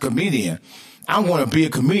just a comedian. I'm going to be a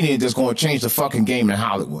comedian that's going to change the fucking game in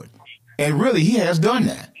Hollywood. And really, he has done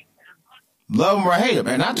that. Love him or hate him.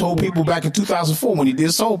 And I told people back in 2004 when he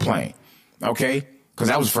did Soul Plane, okay? Because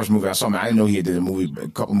that was the first movie I saw him. I didn't know he had did a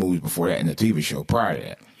couple movies before that in the TV show prior to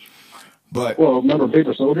that. But remember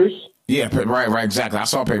Paper Soldiers? Yeah, right, exactly. I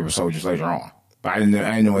saw Paper Soldiers later on. But I didn't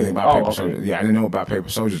know anything about Paper Soldiers. Yeah, I didn't know about Paper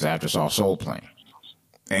Soldiers after I saw Soul Plane.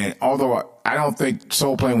 And although I don't think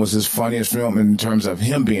Soul Plane was his funniest film in terms of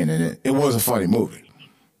him being in it, it was a funny movie.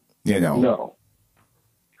 You know? No.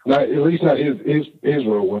 Not, at least not his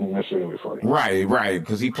role wasn't necessarily funny. Right,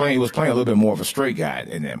 because he was playing a little bit more of a straight guy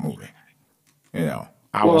in that movie. You know,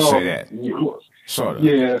 I would say that. Sort of.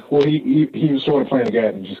 Yeah, well, he was sort of playing a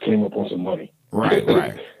guy that just came up on some money. Right.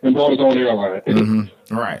 And bought his own airline.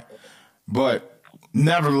 Mm-hmm. Right. But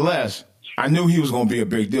nevertheless, I knew he was going to be a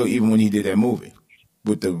big deal even when he did that movie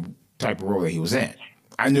with the type of role that he was in.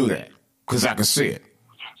 I knew that because I could see it.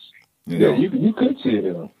 You know? You could see it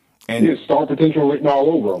in him. And his star potential written all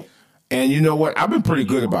over him. And you know what? I've been pretty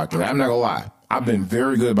good about that. I'm not going to lie. I've been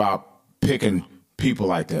very good about picking people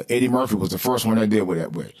like that. Eddie Murphy was the first one I did with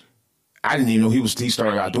that with. I didn't even know he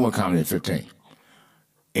started out doing comedy at 15.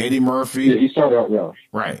 Eddie Murphy. Yeah, he started out young.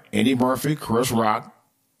 Right. Eddie Murphy, Chris Rock,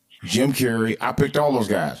 Jim Carrey. I picked all those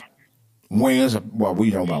guys. Wayans, well,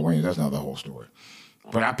 we know about Wayans. That's another whole story.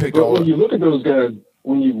 But I picked all. When you look at those guys,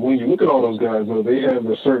 when you look at all those guys, though, they have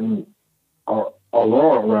a certain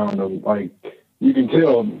aura around them. Like you can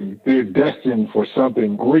tell they're destined for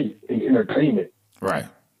something great in entertainment. Right.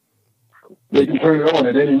 They can turn it on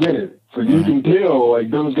at any minute, so you can tell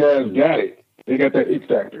like those guys got it. They got that it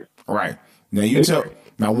factor. Right. Now you tell.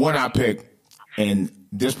 Now one I picked, and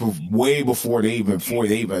this was way before they even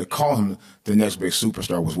call him the next big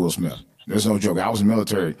superstar was Will Smith. There's no joke. I was in the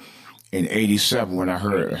military in '87 when I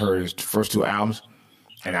heard his first two albums,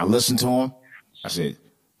 and I listened to him. I said,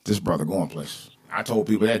 "This brother going places." I told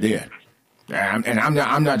people that then, and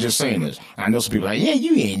I'm not just saying this. I know some people are like, "Yeah,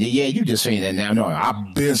 you ain't. Yeah, you just saying that now." No,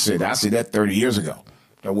 I've been saying that. I said that 30 years ago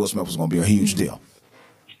that Will Smith was going to be a huge deal.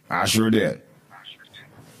 I sure did.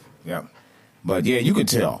 Yeah, but yeah, you can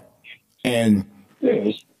tell, and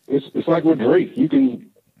yeah, it's like with Drake. You can.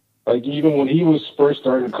 Like, even when he was first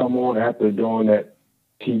starting to come on after doing that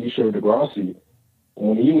TV show Degrassi,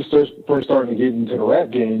 when he was first starting to get into the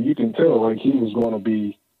rap game, you can tell, like, he was going to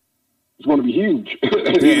be huge.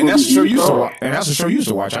 Yeah, and that's a show you used to watch. And that's a show you used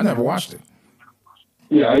to watch. I never watched it.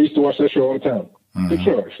 Yeah, I used to watch that show all the time. Good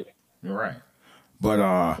show, actually. You're right.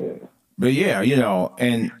 But yeah, you know,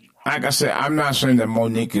 and like I said, I'm not saying that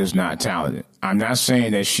Monique is not talented. I'm not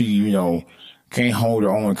saying that she, you know, can't hold her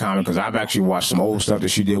own in comedy, because I've actually watched some old stuff that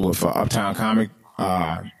she did with Uptown Comedy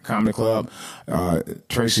Club.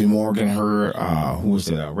 Tracy Morgan, who was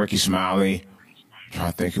that? Ricky Smiley. I'm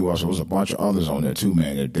trying to think who else. There was a bunch of others on there too,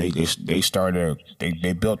 man.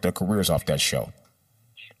 They built their careers off that show.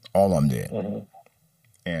 All of them did.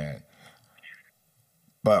 Mm-hmm.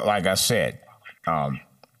 But like I said,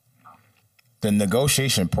 the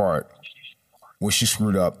negotiation part, where she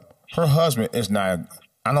screwed up, her husband is not.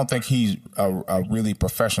 I don't think he's a really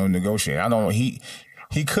professional negotiator. I don't know. He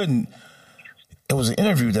couldn't. It was an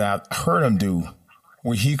interview that I heard him do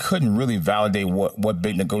where he couldn't really validate what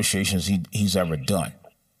big negotiations he's ever done.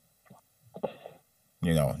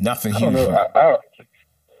 You know, nothing. I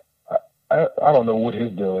don't know what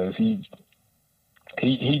his deal is.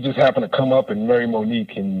 He just happened to come up and marry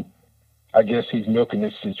Monique, and I guess he's milking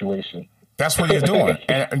this situation. That's what he's doing.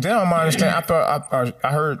 And then I understand.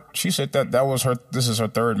 I heard she said that was her. This is her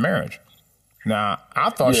third marriage. Now I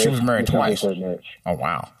thought she was married twice. Oh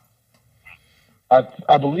wow.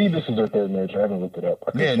 I believe this is her third marriage. I haven't looked it up.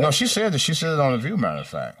 Yeah, no, she said that. She said it on The View, matter of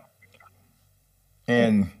fact.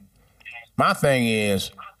 And my thing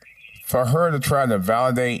is, for her to try to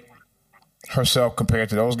validate herself compared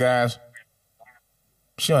to those guys,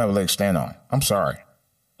 she don't have a leg to stand on. I'm sorry.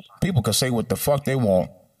 People can say what the fuck they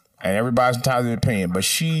want, and everybody's entitled to their opinion, but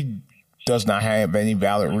she does not have any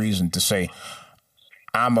valid reason to say,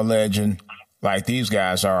 I'm a legend like these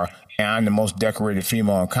guys are, and I'm the most decorated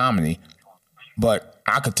female in comedy. But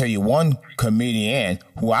I could tell you one comedian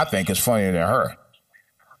who I think is funnier than her.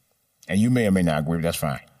 And you may or may not agree, but that's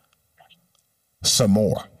fine. Some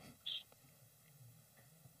more.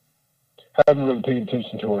 I haven't really paid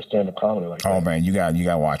attention to her stand-up comedy like that. Oh, man, you got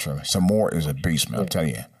to watch her. Some more is a beast, man, I'm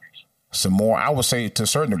telling you. Some more, I would say to a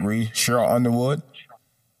certain degree, Cheryl Underwood.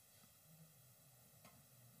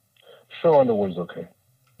 Show Underwood's okay.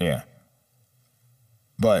 Yeah.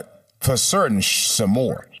 But for certain, some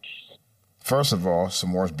more. First of all,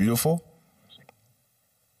 some more is beautiful.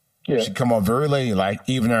 Yeah. She come on very ladylike,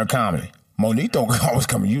 even in her comedy. Monique don't always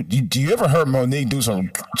come. Do you ever heard Monique do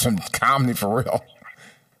some comedy for real?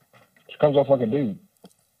 She comes off like a dude.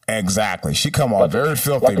 Exactly. She come on very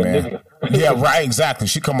filthy, man. Yeah, right. Exactly.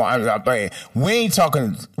 She come on. We ain't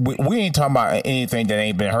talking. We ain't talking about anything that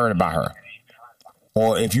ain't been heard about her.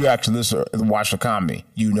 Or if you actually watch the comedy,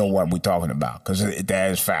 you know what we're talking about because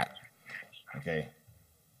that is fact. Okay.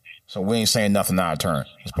 So we ain't saying nothing out of turn.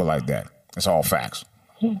 Let's put it like that. It's all facts.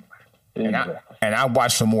 Exactly. And I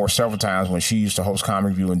watched some more several times when she used to host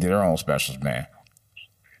Comedy View and did her own specials, man.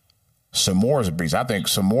 Some more is a beast. I think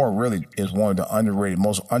some more really is one of the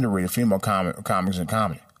most underrated female comics in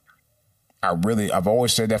comedy. I've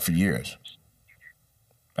always said that for years.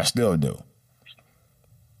 I still do.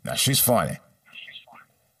 Now she's funny.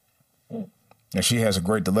 And she has a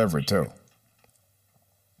great delivery too.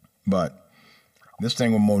 But this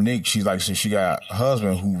thing with Monique, she's like, so she got a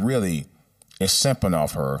husband who really is simping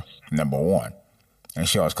off her, number one. And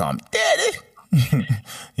she always call him daddy.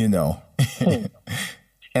 You know.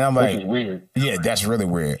 And I'm like, which is weird. Yeah, that's really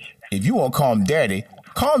weird. If you want to call him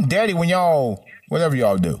daddy when y'all, whatever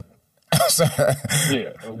y'all do.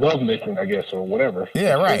 Yeah, love making, I guess, or whatever.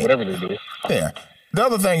 Yeah, right. Whatever they do. Yeah. The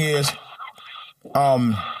other thing is,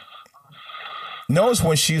 notice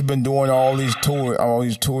when she's been doing all these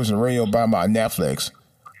tours and radio about Netflix,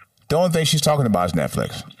 the only thing she's talking about is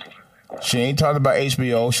Netflix. She ain't talking about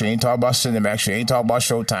HBO. She ain't talking about Cinemax. She ain't talking about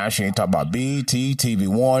Showtime. She ain't talking about BET, TV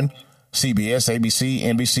One, CBS, ABC,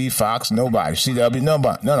 NBC, Fox, nobody. CW,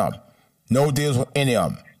 nobody. None of them. No deals with any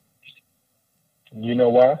of them. You know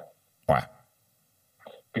why? Why?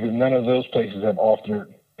 Because none of those places have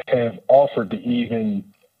offered to even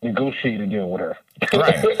negotiate a deal with her.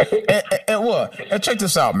 Right. And check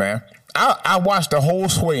this out, man. I watched the whole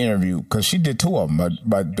Sway interview because she did two of them,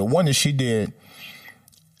 but the one that she did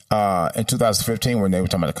in 2015 when they were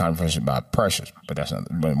talking about the conversation about Precious, but that's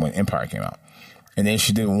not when Empire came out. And then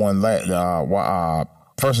she did one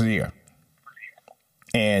first of the year.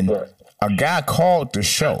 And right. A guy called the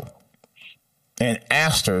show and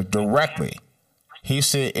asked her directly. He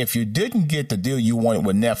said, if you didn't get the deal you wanted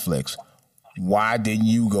with Netflix, why didn't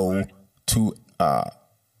you go to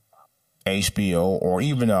HBO or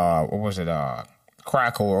even,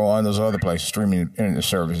 Crackle or one of those other places, streaming internet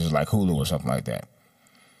services like Hulu or something like that?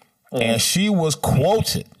 Mm-hmm. And she was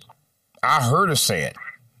quoted. I heard her say it.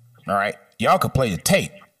 All right. Y'all could play the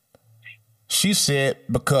tape. She said,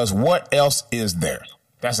 because what else is there?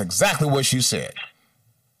 That's exactly what she said.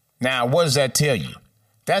 Now, what does that tell you?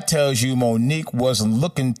 That tells you Monique wasn't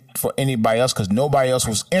looking for anybody else because nobody else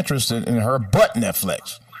was interested in her but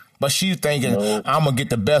Netflix. But she's thinking, I'm going to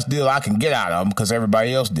get the best deal I can get out of them because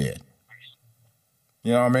everybody else did.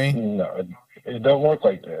 You know what I mean? No, it don't work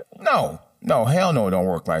like that. No, hell no, it don't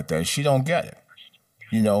work like that. She don't get it.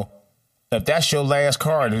 You know, if that's your last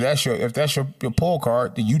card, if that's your pull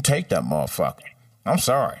card, then you take that motherfucker. I'm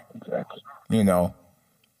sorry. Exactly. You know,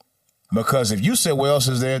 because if you say what else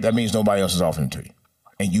is there, that means nobody else is offering it to you.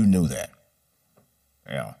 And you knew that.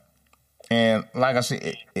 Yeah. And like I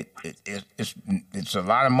said, it's a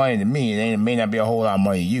lot of money to me. It may not be a whole lot of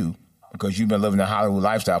money to you because you've been living a Hollywood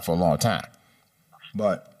lifestyle for a long time.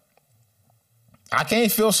 But I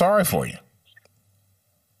can't feel sorry for you.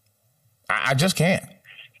 I just can't.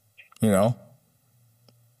 You know?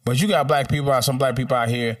 But you got some black people out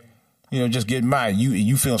here, you know, just getting mad.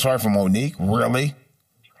 You feeling sorry for Monique? Really?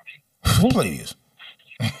 Please.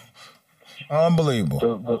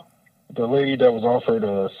 Unbelievable. The lady that was offered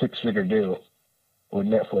a 6-figure deal with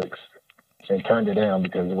Netflix and turned it down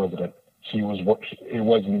because it wasn't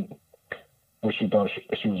what she thought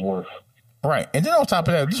she was worth. Right. And then on top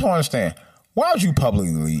of that, I just want to understand, why would you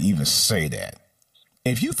publicly even say that?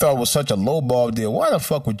 If you thought it was such a lowball deal, why the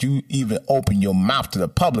fuck would you even open your mouth to the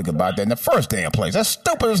public about that in the first damn place? That's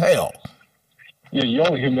stupid as hell. Yeah, you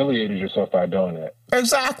only humiliated yourself by doing that.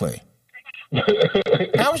 Exactly.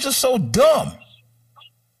 That was just so dumb.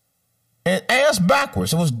 And ass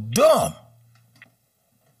backwards. It was dumb.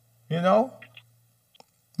 You know?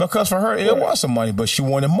 Because for her, it was some money, but she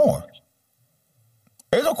wanted more.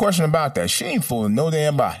 There's no question about that. She ain't fooling no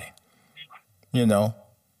damn body. You know?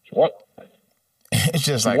 What? It's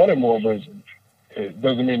just she like... wanted more, but it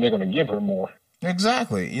doesn't mean they're going to give her more.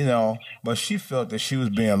 Exactly. You know? But she felt that she was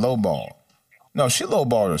being lowballed. No, she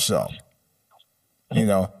lowballed herself. You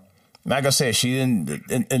know? Like I said, she didn't...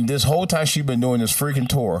 And this whole time she's been doing this freaking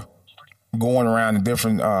tour, going around to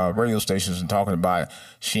different radio stations and talking about it,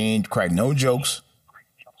 she ain't cracked no jokes,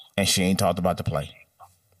 and she ain't talked about the play.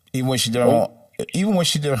 Even when she did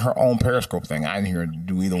her own Periscope thing, I didn't hear her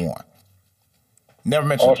do either one. Never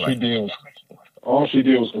mentioned all she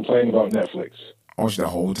did was complain about Netflix. The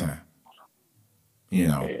whole time. You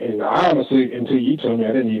know. And I honestly, until you told me,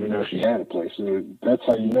 I didn't even know she had a place. So that's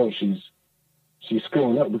how you know she's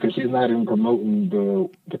screwing up, because she's not even promoting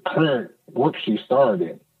the current work she starred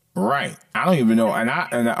in. Right. I don't even know. And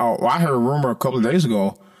I heard a rumor a couple of days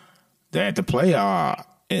ago that the play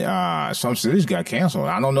some cities got canceled.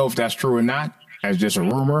 I don't know if that's true or not. That's just a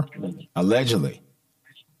rumor, allegedly.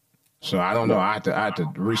 So I don't know. I have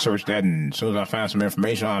to research that, and as soon as I find some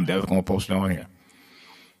information, I'm definitely going to post it on here.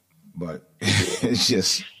 But it's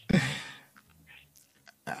just,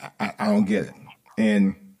 I don't get it.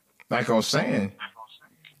 And like I was saying,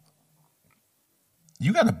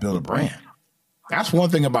 you got to build a brand. That's one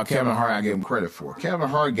thing about Kevin Hart I give him credit for. Kevin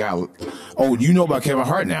Hart you know about Kevin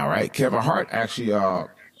Hart now, right? Kevin Hart actually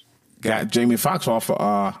got Jamie Foxx off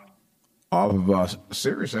of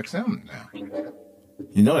Sirius XM now.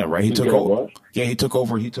 You know that, right? He took over. Yeah, he took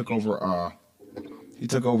over. He took over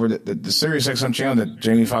the Sirius XM channel that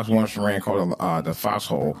Jamie Foxx once ran called the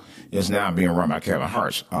Foxhole is now being run by Kevin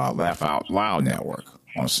Hart's Laugh Out Loud network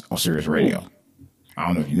on Sirius Radio. I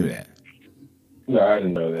don't know if you knew that. No, I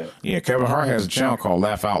didn't know that. Yeah, Kevin Hart has a channel called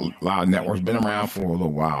Laugh Out Loud Network. It's been around for a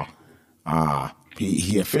little while.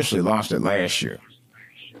 He officially launched it last year,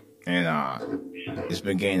 and it's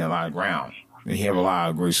been gaining a lot of ground. And he have a lot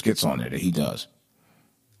of great skits on there that he does.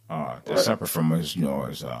 That's separate from his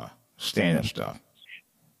stand-up stuff,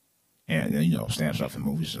 and stand-up stuff in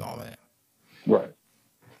movies and all that. Right.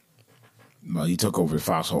 But he took over the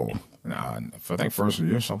Foxhole, I think first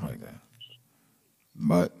year, something like that.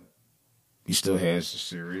 But he still has the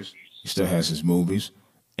series. He still has his movies,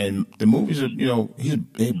 and the movies are, he's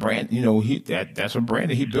a brand. That's a brand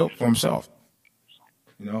that he built for himself.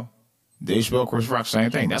 Dave Chappelle, Chris Rock,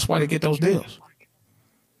 same thing. That's why they get those deals.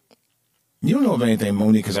 You don't know if anything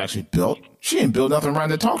Monique has actually built. She didn't build nothing around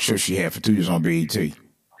the talk show she had for 2 years on BET.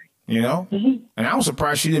 Mm-hmm. And I was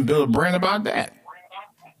surprised she didn't build a brand about that.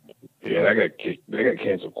 Yeah, they got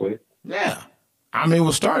canceled quick. Yeah, I mean, I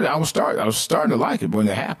was starting to like it when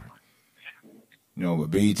it happened. But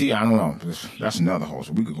BET, I don't know. That's another whole.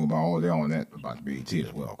 So we could go about all day on that about BET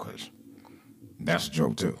as well, because that's a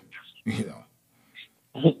joke too.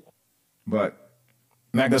 But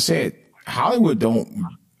like I said, Hollywood don't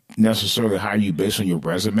necessarily hire you based on your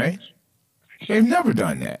resume. They've never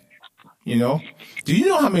done that. Do you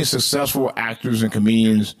know how many successful actors and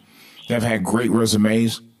comedians that have had great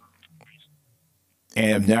resumes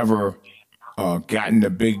and have never gotten the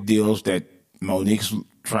big deals that Monique's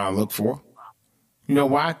trying to look for? You know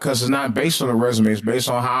why? Because it's not based on the resume. It's based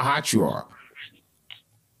on how hot you are.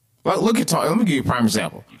 Let me give you a prime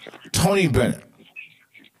example. Tony Bennett.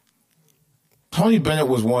 Tony Bennett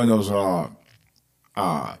was one of those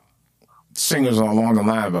singers along the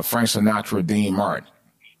line of Frank Sinatra, Dean Martin.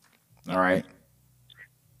 All right.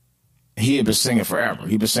 He had been singing forever.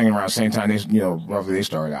 He'd been singing around the same time roughly they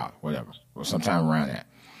started out, whatever, or sometime around that.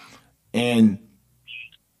 And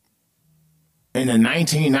in the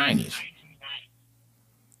 1990s,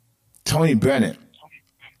 Tony Bennett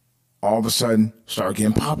all of a sudden started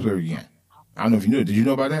getting popular again. I don't know if you knew. Did you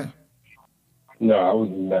know about that? No, I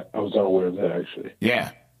was unaware of that, actually.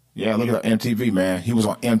 Yeah, look at MTV, man. He was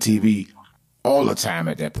on MTV all the time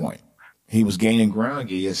at that point. He was gaining ground.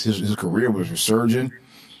 His career was resurging.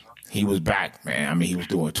 He was back, man. I mean, he was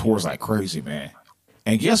doing tours like crazy, man.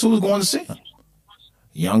 And guess who was going to see him?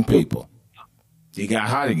 Young people. He got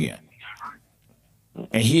hot again.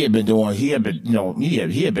 And he had been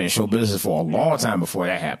in show business for a long time before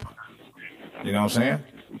that happened. You know what I'm saying?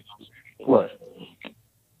 Right.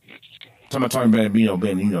 Talking about Tony Bennett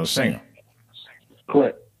being a singer.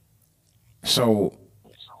 Correct. So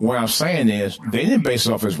what I'm saying is they didn't base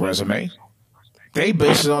it off his resume. They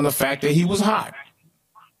based it on the fact that he was hot.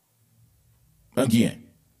 Again.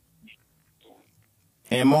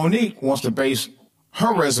 And Monique wants to base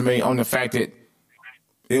her resume on the fact that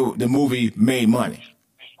the movie made money.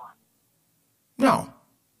 No.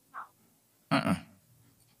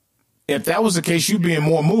 If that was the case, you'd be in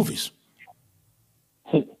more movies.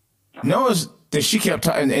 Notice that she kept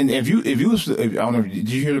talking, and I don't know, did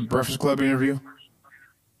you hear the Breakfast Club interview?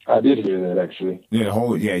 I did hear that, actually. Yeah,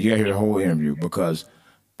 you gotta hear the whole interview, because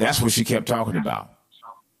that's what she kept talking about.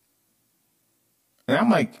 And I'm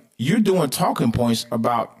like, you're doing talking points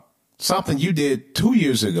about something you did 2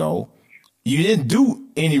 years ago. You didn't do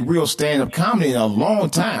any real stand-up comedy in a long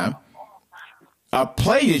time. A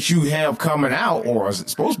play that you have coming out, or is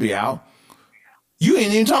supposed to be out, you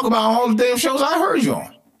didn't even talk about all the damn shows I heard you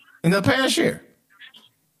on in the past year.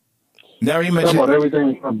 Never even She's talking mentioned about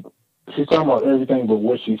everything. She's talking about everything but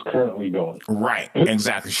what she's currently doing. right,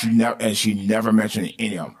 exactly. She never mentioned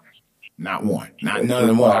any of them. Not one. Not none of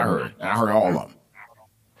them what I heard. I heard all of them.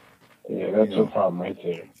 Yeah, that's a problem right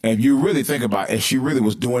there. And if you really think about it, if she really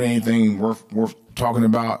was doing anything worth talking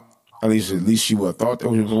about, at least she would have thought that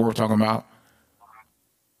was worth talking about.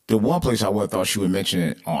 The one place I would have thought she would mention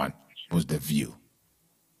it on was The View.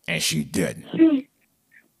 And she didn't.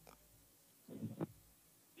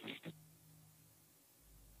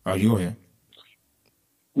 Oh, you go ahead.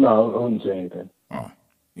 No, I wouldn't say anything. Oh,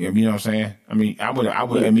 yeah, you know what I'm saying? I mean,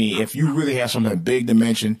 I mean, if you really had something big to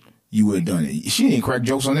mention, you would have done it. She didn't crack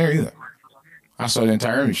jokes on there either. I saw the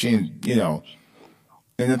entire interview. She didn't, you know.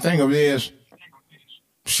 And the thing of it is,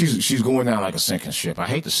 she's going down like a sinking ship. I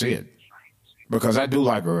hate to see it because I do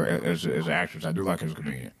like her as an actress. I do like her as a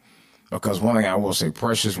comedian. Because one thing I will say,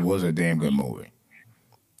 Precious was a damn good movie.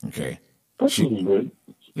 Okay, She was good.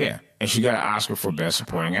 yeah, and she got an Oscar for Best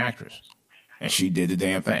Supporting Actress, and she did the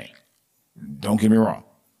damn thing. Don't get me wrong.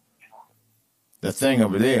 The thing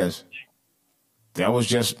of it is, that was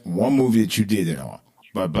just one movie that you did it on.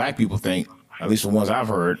 But black people think, at least the ones I've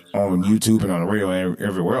heard on YouTube and on the radio and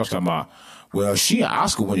everywhere else, talking about, well, she an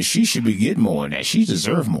Oscar winner. She should be getting more than that. She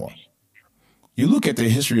deserves more. You look at the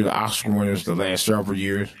history of the Oscar winners the last several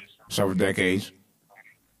years, several decades.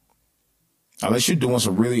 Unless you're doing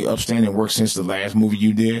some really upstanding work since the last movie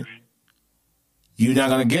you did, you're not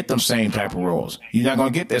going to get them same type of roles. You're not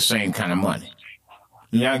going to get that same kind of money.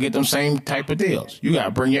 You're not going to get them same type of deals. You got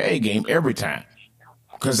to bring your A game every time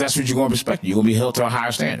because that's what you're going to expect. You're going to be held to a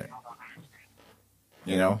higher standard.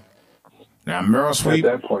 You know? Now, Meryl Streep.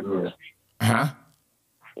 At that point, yes. Huh?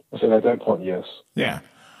 I said at that point, yes. Yeah.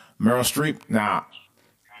 Meryl Streep, now,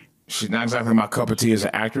 she's not exactly my cup of tea as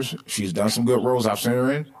an actress. She's done some good roles I've seen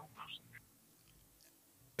her in.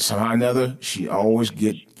 Somehow or another, she always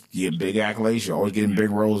get big accolades. She always getting big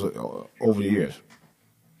roles over the years.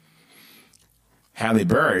 Halle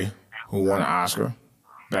Berry, who won an Oscar,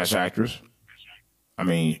 Best Actress. I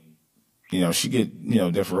mean, you know, she get, you know,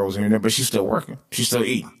 different roles here and there, but she's still working. She's still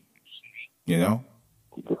eating. You know?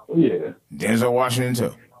 Yeah. Denzel Washington,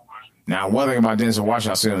 too. Now, one thing about Denzel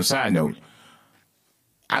Washington, I'll say on a side note,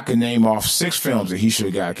 I could name off 6 films that he should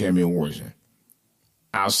have got Academy Awards in,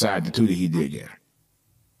 outside the 2 that he did get.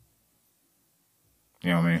 You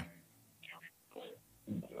know what I mean?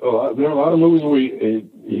 There are a lot of movies where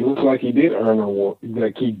he looks like he did earn an award.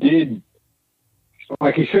 Like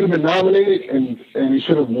he should have been nominated and he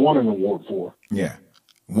should have won an award for. Yeah.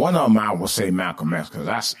 One of them I will say Malcolm X because a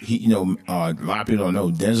lot of people don't know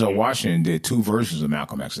Denzel Washington did 2 versions of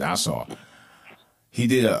Malcolm X that I saw. He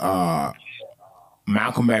did a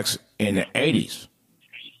Malcolm X in the 80s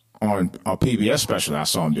on a PBS special I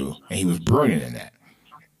saw him do, and he was brilliant in that.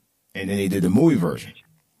 And then he did the movie version,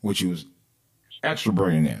 which he was extra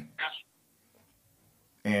brilliant in.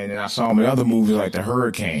 And then I saw him in other movies like The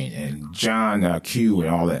Hurricane and John Q and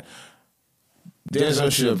all that. Denzel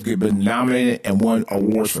should have been nominated and won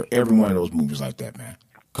awards for every one of those movies like that, man.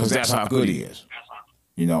 Because that's how good he is.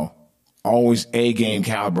 You know, always A-game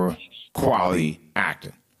caliber, quality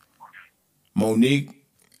acting. Monique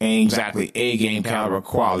ain't exactly A-game caliber,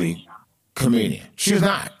 quality comedian. She's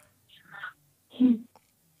not.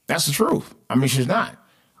 That's the truth. I mean, she's not.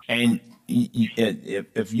 And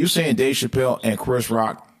if you're saying Dave Chappelle and Chris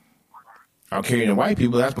Rock are carrying the white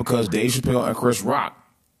people, that's because Dave Chappelle and Chris Rock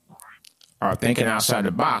are thinking outside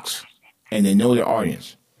the box and they know their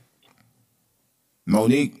audience.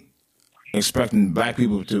 Monique expecting black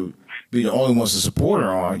people to be the only ones to support her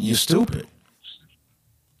on, you're stupid.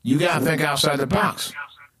 You got to think outside the box.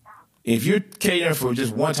 If you're catering for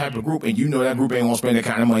just one type of group and you know that group ain't going to spend the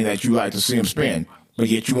kind of money that you like to see them spend, but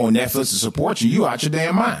yet you want Netflix to support you, you out your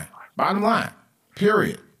damn mind. Bottom line.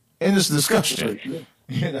 Period. In this discussion.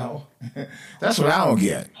 You know, that's what I don't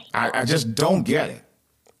get. I just don't get it.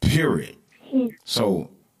 Period. So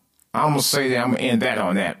I'm going to say that, I'm going to end that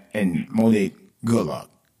on that. And Monique, good luck.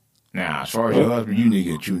 Now, as far as your husband, you need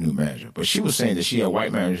to get you a new manager. But she was saying that she had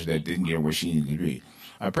white managers that didn't get where she needed to be.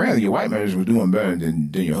 Apparently, your white managers were doing better than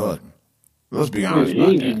your husband. Let's be honest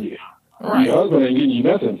about that. Right. Your husband ain't getting you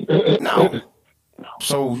nothing. No.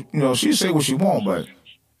 So, you know, she say what she want, but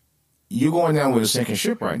you're going down with a sinking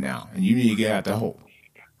ship right now, and you need to get out the hole.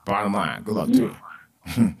 Bottom line, good luck to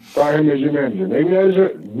you. Fire him as your manager.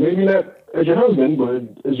 Maybe not as your husband,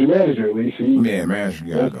 but as your manager at least. Yeah, manager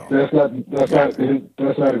gotta go.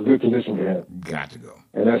 That's not a good position to have. Got to go.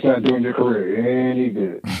 And that's not doing your career any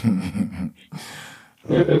good.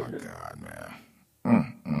 Oh my God, man.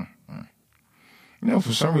 You know,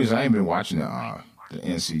 for some reason I ain't been watching the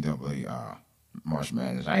NCAA March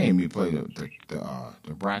Madness. I ain't even play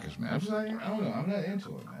the brackets, man. I'm just like, I don't know. I'm not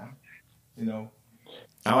into it, man. You know,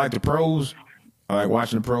 I like the pros. I like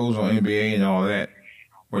watching the pros on NBA and all that.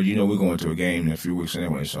 Well, you know, we're going to a game in a few weeks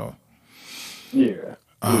anyway, so. Yeah.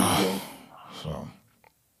 So,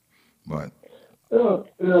 but.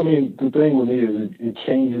 I mean, the thing with me is it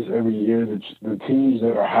changes every year. The teams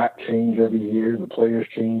that are hot change every year. The players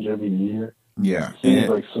change every year. Yeah. It seems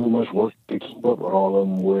like so much work to keep up with all of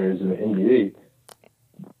them, whereas in the NBA,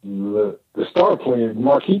 the star players,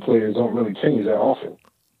 marquee players don't really change that often.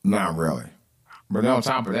 Not really. But on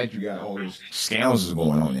top of that, you got all these scandals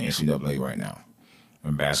going on in the NCAA right now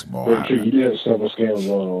in basketball. Very true. You did have several scandals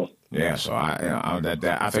going on. Yeah, so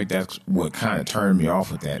I think that's what kind of turned me off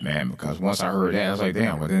with that, man, because once I heard that, I was like,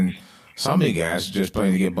 damn, but then some of these guys are just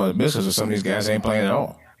playing to get butt business, and some of these guys ain't playing at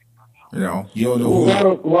all. You know, you don't know who.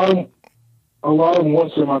 A lot of them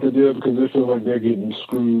want some out the deal because they feel like they're getting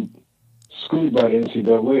screwed by the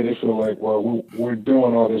NCAA. They feel like, well, we're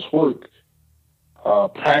doing all this work,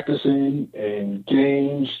 practicing and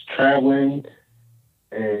games, traveling,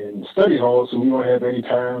 and study halls, so we don't have any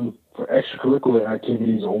time for extracurricular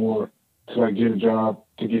activities or to like get a job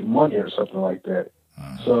to get money or something like that.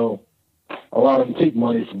 So a lot of them take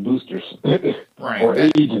money from boosters right. or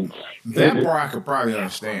agents. That part I could probably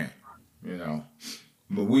understand, you know.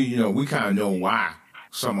 But we kind of know why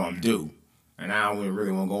some of them do. And I don't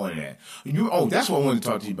really want to go into that. That's what I wanted to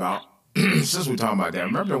talk to you about. Since we're talking about that,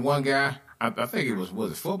 remember the one guy, I think it was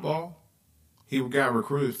it football? He got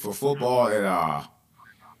recruited for football at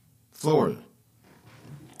Florida.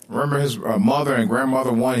 Remember his mother and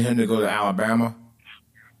grandmother wanted him to go to Alabama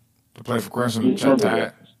to play for Crimson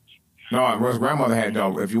Tide? No, his grandmother had,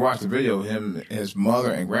 if you watch the video, his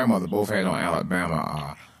mother and grandmother both had on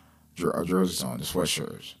Alabama jerseys on, the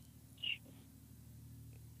sweatshirts.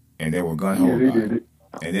 And they were gun ho about it.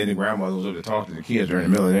 And then the grandmother was able to talk to the kids during the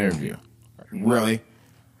middle of the interview. Really?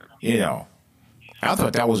 You know, I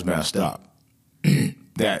thought that was messed up.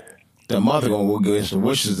 That the mother going to go against the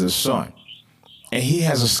wishes of the son. And he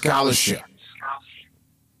has a scholarship.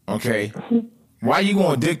 Okay? Why you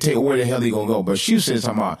going to dictate where the hell he going to go? But she said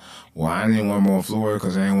something about, well, I didn't want him on Florida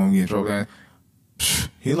because I didn't want to get in trouble.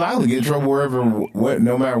 He likely get in trouble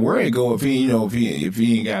no matter where he go, if he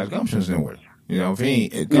ain't got his gumptions nowhere. You know, if he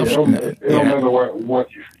ain't. It don't matter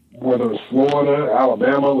whether it's Florida,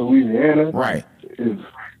 Alabama, Louisiana. Right.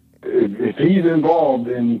 If he's involved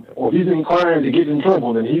or if he's inclined to get in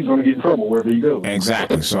trouble, then he's going to get in trouble wherever he goes.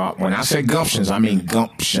 Exactly. So when I say gumptions, I mean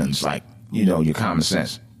gumptions, like, your common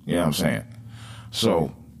sense. You know what I'm saying?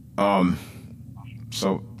 So, I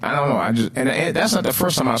don't know. And that's not the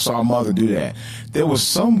first time I saw a mother do that. There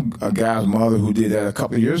was a guy's mother who did that a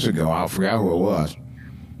couple of years ago. I forgot who it was.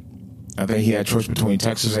 I think he had choice between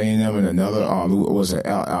Texas A&M and another.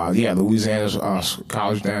 Louisiana's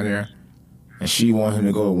college down there. And she wanted him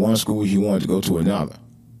to go to one school, he wanted to go to another.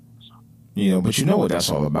 But you know what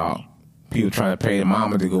that's all about. People trying to pay the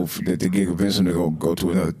mama to convince him to go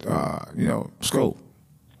to another, school.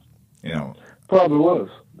 Probably was.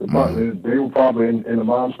 They were probably in the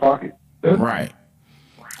mom's pocket. Right.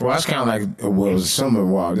 Well, that's kind of like, similar.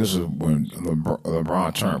 Well, this is when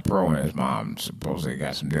LeBron turned pro and his mom supposedly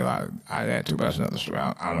got some deal out of that too. But that's another story.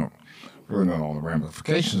 I don't really know all the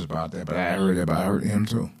ramifications about that, but I heard about hurting him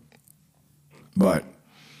too. But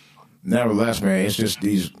nevertheless, man, it's just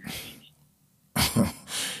these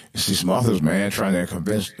mothers, man, trying to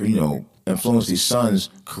influence these sons'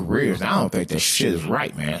 careers. And I don't think that shit is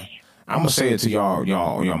right, man. I'm gonna say it to y'all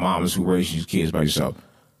mamas who raise these kids by yourself.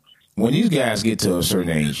 When these guys get to a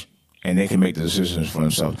certain age and they can make the decisions for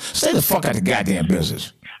themselves, stay the fuck out the goddamn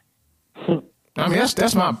business. I mean,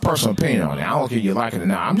 that's my personal opinion on it. I don't care if you like it or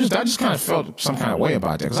not. I just kind of felt some kind of way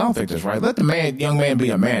about that because I don't think that's right. Let the young man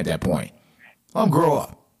be a man at that point. Let him grow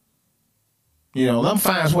up. Let him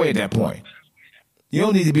find his way at that point. You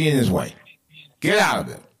don't need to be in his way. Get out of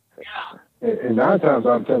it. And 9 times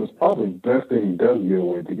out of 10, it's probably best that he does get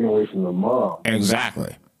away from the mom.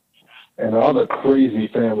 Exactly. And other crazy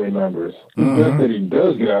family members. It's best that he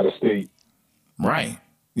does get out of state. Right.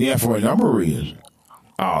 Yeah, for a number of reasons.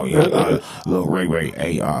 Oh, yeah. Little Ray,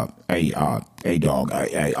 hey, dog,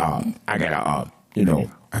 I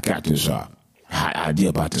got this, hot idea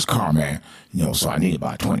about this car, man. So I need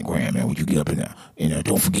about 20 grand, man. Would you get up in there?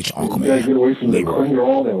 Don't forget your uncle, man. You gotta get away from the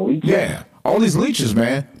criminal and leeches. Yeah. All these leeches,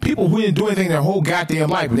 man. People who didn't do anything their whole goddamn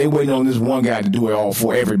life, but they waiting on this one guy to do it all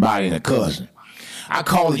for everybody and a cousin. I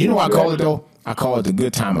call it, what I call it, though? I call it the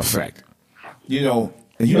good time effect.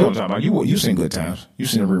 And you know what I'm talking about. You seen Good Times. You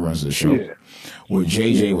seen the reruns of the show. Yeah. Where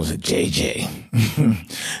JJ was a JJ.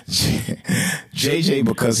 JJ,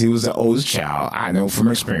 because he was the oldest child, I know from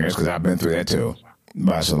experience because I've been through that too.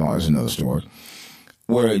 But so long is another story.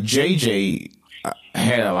 Where JJ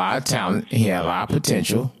had a lot of talent, he had a lot of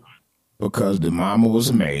potential because the mama was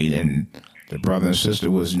a maid and the brother and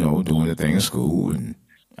sister was, doing the thing in school. And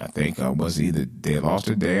I think was either they lost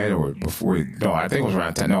their dad or before. No, I think it was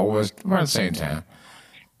around time. No, it was around the same time.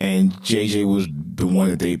 And JJ was the one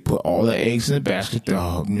that they put all the eggs in the basket to,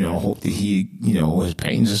 hope that he, his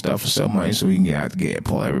paintings and stuff for some money so he can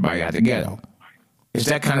pull everybody out the ghetto. It's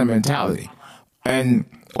that kind of mentality. And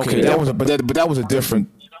okay, that was a different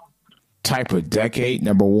type of decade.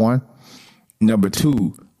 Number one. Number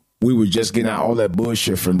two, we were just getting out all that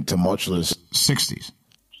bullshit from tumultuous '60s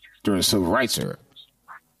during the civil rights era.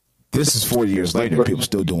 This is 40 years later. People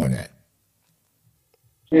still doing that.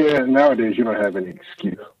 Yeah, nowadays you don't have any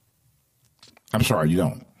excuse. I'm sorry, you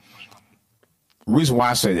don't. The reason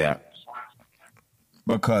why I say that,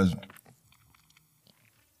 because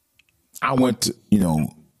I went to,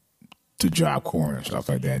 to Job Corps and stuff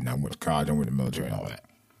like that, and I went to college, I went to the military and all that.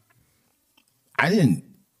 I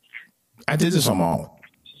did this on my own,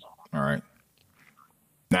 all right?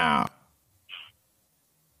 Now,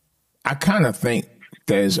 I kind of think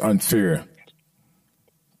that it's unfair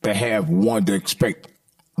to expect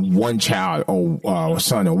one child or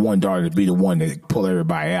son or one daughter to be the one that pull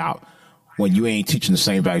everybody out when you ain't teaching the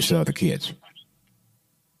same values to other kids.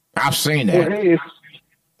 I've seen that.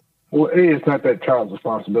 It's not that child's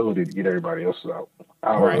responsibility to get everybody else out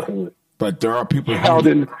right. of the hood. But there are people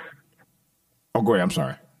Oh, go ahead. I'm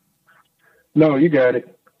sorry. No, you got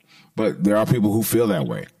it. But there are people who feel that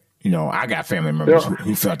way. I got family members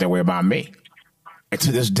who felt that way about me. And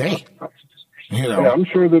to this day. Yeah, I'm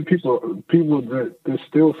sure that people that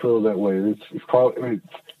still feel that way. It's called.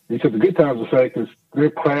 You said the good times effect is they're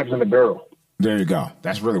crabs in a barrel. There you go.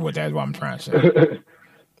 That's really what I'm trying to say.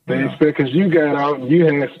 They expect because you got out and you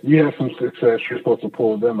had some success. You're supposed to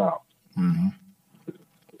pull them out. Mm-hmm.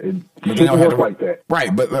 It doesn't work like that,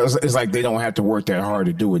 right? But it's like they don't have to work that hard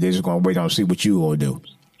to do it. They're just going to wait on to see what you going to do.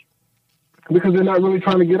 Because they're not really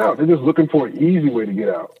trying to get out. They're just looking for an easy way to get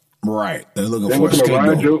out. Right. They're looking for a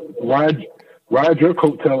scapegoat. Ride your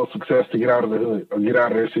coattail of success to get out of the hood or get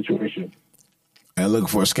out of their situation. And looking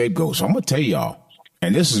for a scapegoat. So I'm going to tell y'all,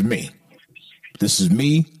 and this is me. This is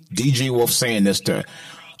me, DJ Wolf, saying this to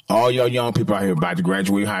all y'all young people out here about to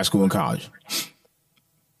graduate high school and college.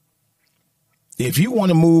 If you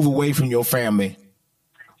want to move away from your family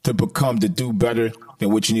to do better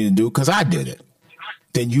than what you need to do, because I did it,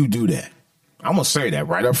 then you do that. I'm going to say that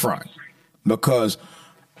right up front. Because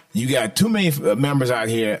you got too many members out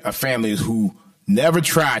here of families who never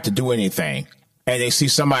tried to do anything, and they see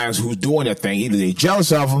somebody else who's doing that thing. Either they're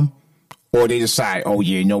jealous of them, or they decide, oh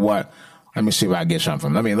yeah, you know what? Let me see if I can get something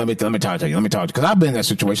from them. Let me talk to you. Because I've been in that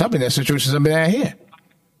situation. I've been in that situation since I've been out here.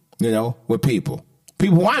 With people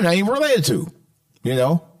who I'm not even related to.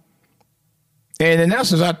 And in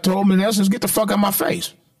essence, I told them, get the fuck out of my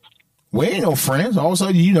face. We ain't no friends. All of a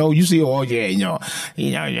sudden, you see, oh yeah, you got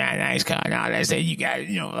a nice car and all that. Say you got,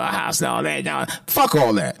 a house and all that. No, fuck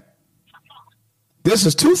all that. This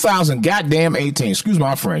is 2018. Excuse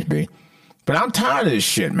my French, B. But I'm tired of this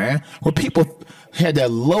shit, man. Where people had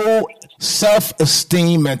that low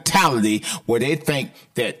self-esteem mentality where they think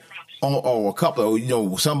that, a couple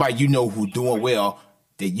of, somebody who's doing well,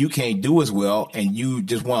 that you can't do as well, and you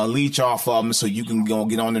just want to leech off of them so you can go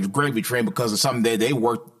get on the gravy train because of something that they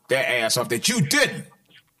worked their ass off that you didn't.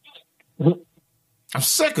 I'm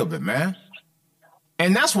sick of it, man.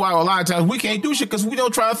 And that's why a lot of times we can't do shit because we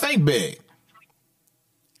don't try to think big.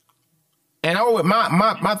 And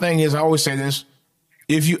my thing is, I always say this: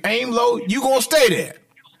 if you aim low, you gonna stay there.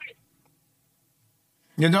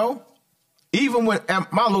 Even when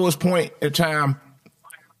at my lowest point in time,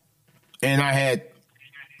 and I had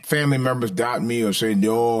family members doubt me or say,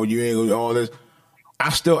 "No, you ain't gonna do all this," I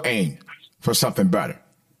still aimed for something better.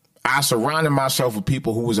 I surrounded myself with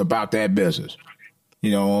people who was about that business.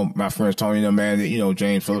 My friends Tony,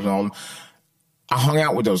 James Phillips and all them. I hung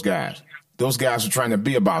out with those guys. Those guys were trying to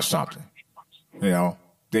be about something.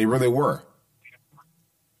 They really were.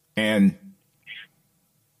 And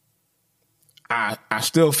I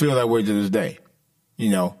still feel that way to this day.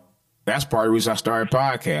 That's part of the reason I started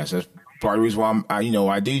podcasts. That's part of the reason why I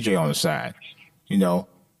DJ on the side,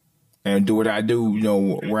 and do what I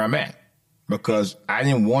do, where I'm at. Because I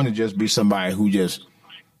didn't want to just be somebody who just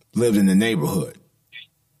lived in the neighborhood.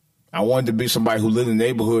 I wanted to be somebody who lived in the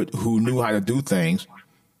neighborhood who knew how to do things.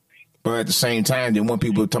 But at the same time, didn't want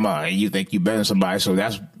people to talk about, hey, you think you better than somebody. So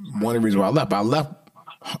that's one of the reasons why I left. I left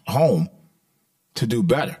home to do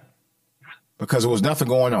better because there was nothing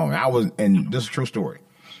going on. And this is a true story.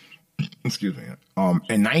 Excuse me.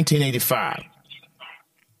 In 1985,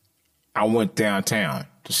 I went downtown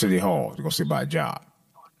to City Hall to go see about a job.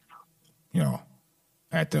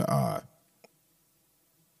 At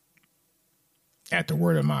the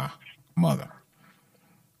word of my mother.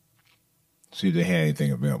 See if they had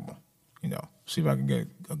anything available. See if I can get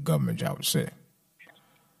a government job with the city.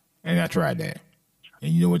 And I tried that.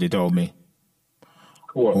 And you know what they told me?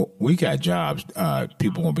 What? Well, we got jobs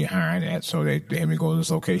people won't be hiring at, so they had me go to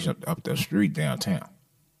this location up the street downtown.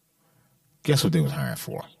 Guess what they was hiring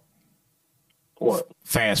for? What?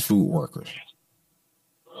 Fast food workers.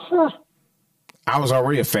 Huh. I was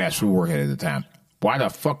already a fast food worker at the time. Why the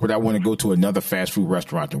fuck would I want to go to another fast food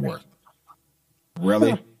restaurant to work?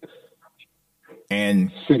 Really?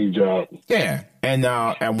 And city job. Yeah. And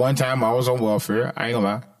at one time I was on welfare. I ain't gonna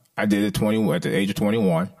lie. I did it at the age of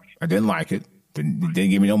 21. I didn't like it. Didn't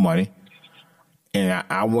give me no money. And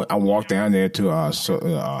I walked down there to one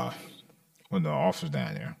of the offices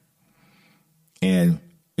down there. And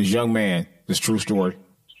this young man, this true story,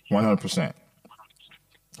 100%.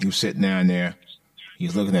 He was sitting down there. He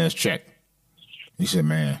was looking at his check. He said,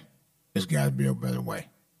 man, this got to be a better way.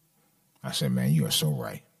 I said, man, you are so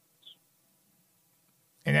right.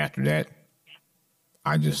 And after that,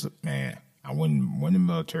 I went in the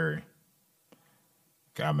military,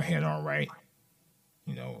 got my head on right,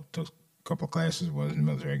 took a couple of classes, was in the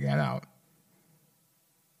military, got out,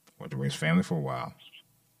 went to raise family for a while,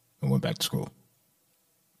 and went back to school.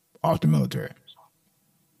 Off the military.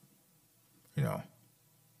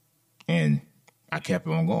 And I kept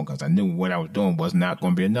on going because I knew what I was doing was not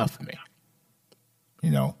going to be enough for me.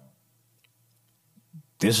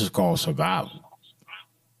 This is called survival.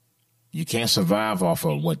 You can't survive off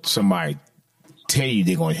of what somebody tell you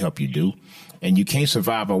they're going to help you do, and you can't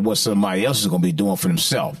survive on what somebody else is going to be doing for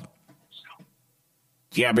themselves.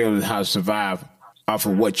 You got to be able to how to survive off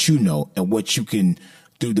of what you know and what you can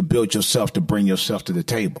do to build yourself to bring yourself to the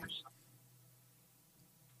table.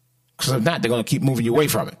 Because if not, they're going to keep moving you away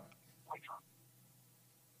from it.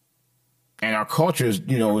 And our culture is,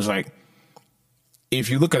 is like, if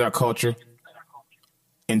you look at our culture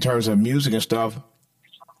in terms of music and stuff,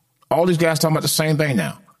 all these guys talking about the same thing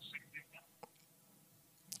now.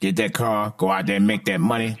 Get that car, go out there and make that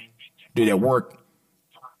money, do that work,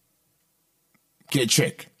 get a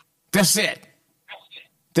chick. That's it.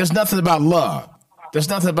 There's nothing about love. There's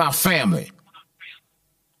nothing about family.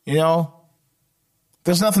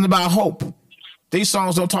 There's nothing about hope. These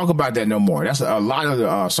songs don't talk about that no more. That's a lot of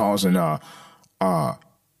the songs in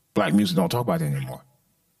black music don't talk about that anymore.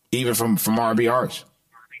 Even from R&B artists.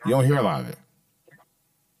 You don't hear a lot of it.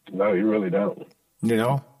 No, you really don't.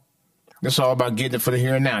 It's all about getting it for the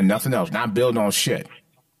here and now, nothing else. Not building on shit.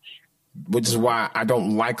 Which is why I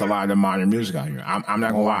don't like a lot of the modern music out here. I'm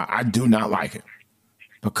not gonna lie, I do not like it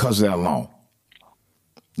because of that alone.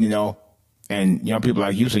 And people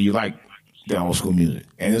like you say you like the old school music,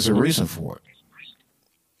 and there's a reason for it.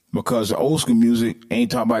 Because the old school music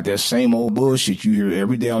ain't talking about that same old bullshit you hear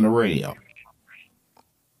every day on the radio.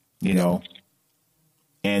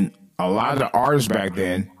 And a lot of the artists back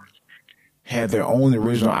then had their own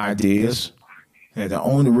original ideas, had their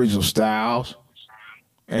own original styles,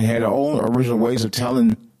 and had their own original ways of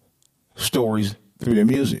telling stories through their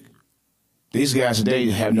music. These guys today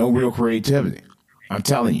have no real creativity. I'm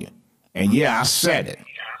telling you. And yeah, I said it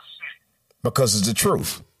because it's the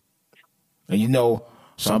truth. And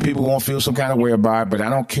some people won't feel some kind of way about it, but I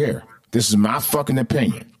don't care. This is my fucking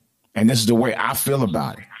opinion. And this is the way I feel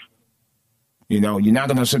about it. You're not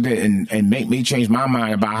going to sit there and make me change my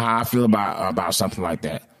mind about how I feel about something like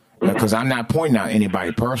that. Because I'm not pointing out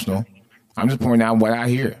anybody personal. I'm just pointing out what I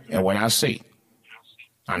hear and what I see.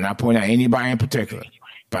 I'm not pointing out anybody in particular.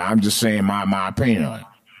 But I'm just saying my opinion on it.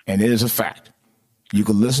 And it is a fact. You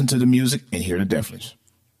can listen to the music and hear the difference.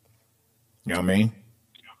 You know what I mean?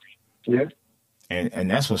 Yeah. And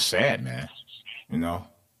that's what's sad, man.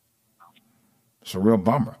 It's a real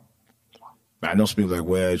bummer. I know some people like,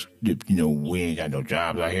 well, we ain't got no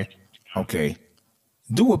jobs out here. Okay.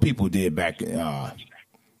 Do what people did back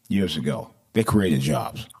years ago. They created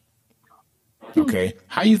jobs. Okay.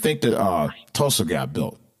 How you think that Tulsa got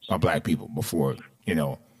built by black people before,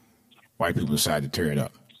 white people decided to tear it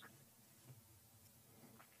up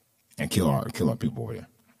and kill our people over there?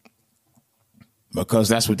 Because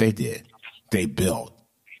that's what they did. They built.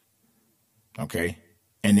 Okay?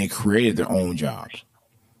 And they created their own jobs.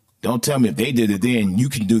 Don't tell me if they did it then, you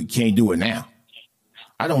can't do it now.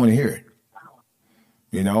 I don't want to hear it.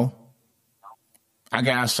 I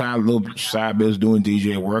got a little side business doing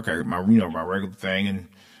DJ work, my regular thing, and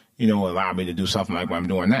allowed me to do something like what I'm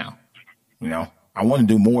doing now. I want to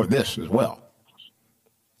do more of this as well.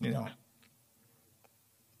 It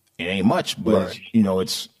ain't much, but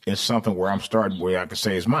it's something where I'm starting where I can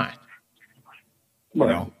say it's mine.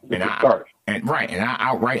 And I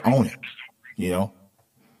outright own it.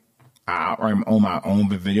 I outright own my own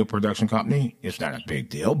video production company. It's not a big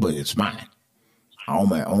deal, but it's mine. I own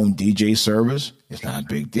my own DJ service. It's not a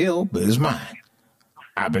big deal, but it's mine.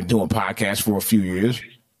 I've been doing podcasts for a few years.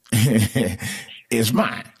 It's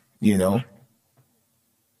mine,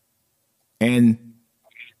 And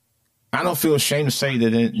I don't feel ashamed to say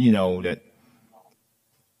that, that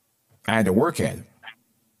I had to work at it.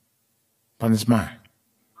 But it's mine.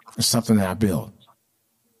 It's something that I built.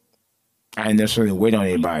 I didn't necessarily wait on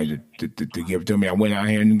anybody to give it to me. I went out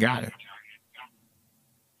here and got it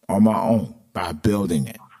on my own by building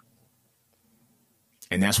it.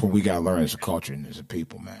 And that's what we got to learn as a culture and as a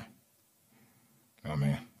people, man.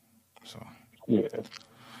 So. Yeah.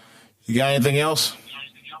 You got anything else?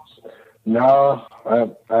 No, I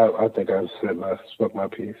think I spoke my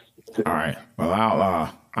piece. All right. Well,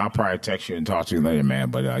 I'll probably text you and talk to you later, man.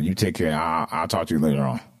 But you take care. I'll talk to you later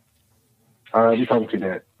on. All right. You talking to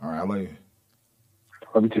Dad? All right. I love you.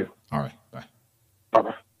 Love you too. All right. Bye.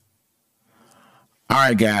 Bye-bye. All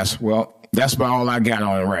right, guys. Well, that's about all I got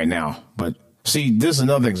on it right now. But see, this is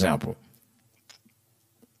another example.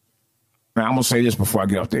 Now, I'm going to say this before I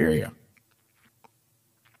get off the area.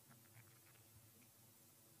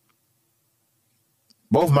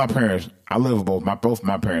 Both my parents, I live with both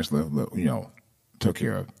my parents live, took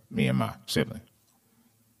care of me and my siblings.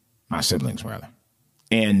 My siblings, rather.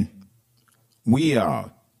 And we,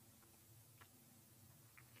 one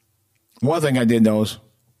thing I did notice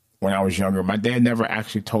when I was younger, my dad never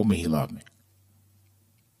actually told me he loved me.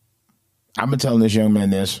 I've been telling this young man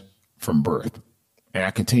this from birth. And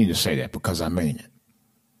I continue to say that because I mean it.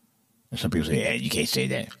 And some people say, hey, you can't say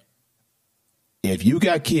that. If you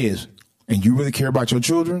got kids and you really care about your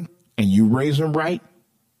children and you raise them right,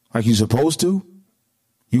 like you're supposed to,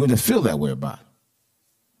 you're going to feel that way about it.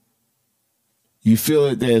 You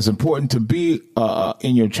feel that it's important to be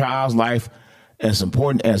in your child's life as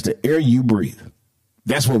important as the air you breathe.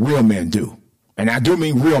 That's what real men do. And I do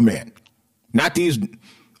mean real men. Not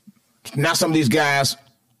some of these guys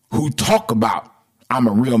who talk about I'm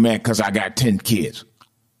a real man because I got 10 kids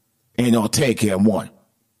and I'll take care of one.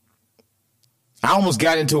 I almost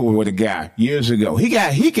got into it with a guy years ago. He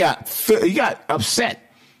got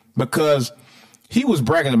upset because he was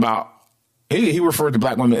bragging about, he referred to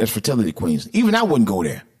black women as fertility queens. Even I wouldn't go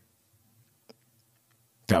there.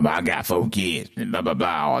 Talking about I got 4 kids and blah, blah, blah,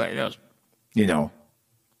 all that else, And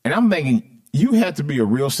I'm thinking, you have to be a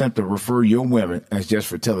real simp to refer your women as just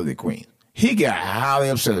fertility queens. He got highly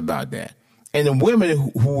upset about that. And the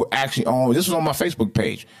women who actually own, this was on my Facebook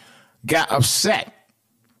page, got upset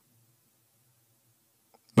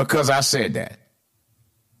because I said that.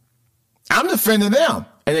 I'm defending them,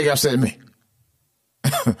 and they got upset at me.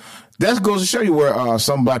 That goes to show you where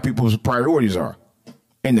some black people's priorities are.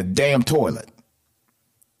 In the damn toilet.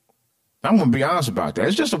 I'm going to be honest about that.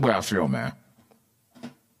 It's just the way I feel, man.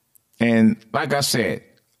 And like I said,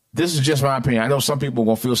 this is just my opinion. I know some people are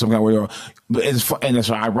going to feel some kind of way, but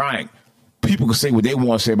it's ironic. People can say what they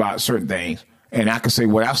want to say about certain things, and I can say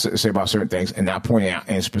what I say about certain things, and not point out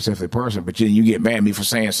any specific person, but then you get mad at me for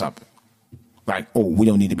saying something. Like, oh, we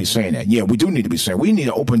don't need to be saying that. Yeah, we do need to be saying. We need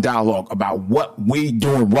an open dialogue about what we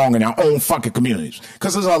doing wrong in our own fucking communities,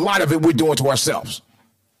 because there's a lot of it we're doing to ourselves.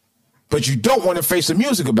 But you don't want to face the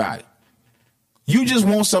music about it. You just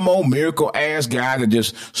want some old miracle ass guy to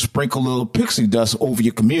just sprinkle a little pixie dust over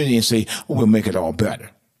your community and say, oh, we'll make it all better.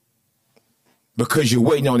 Because you're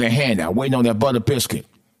waiting on that handout, waiting on that butter biscuit.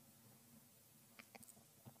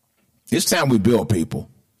 It's time we build people.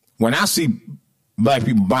 When I see black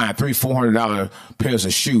people buying $300-$400 pairs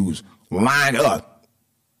of shoes lined up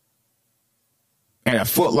at a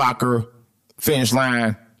Foot Locker, Finish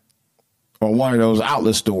Line, or one of those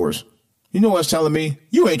outlet stores, you know what's telling me?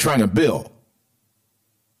 You ain't trying to build.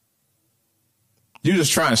 You're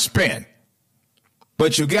just trying to spend.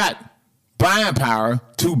 But you got buying power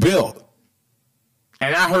to build.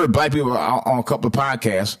 And I heard black people on a couple of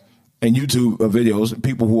podcasts and YouTube videos,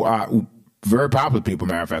 people who are very popular people,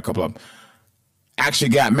 matter of fact, a couple of them, actually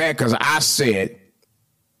got mad because I said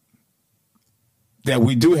that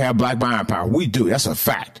we do have black buying power. We do. That's a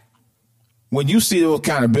fact. When you see those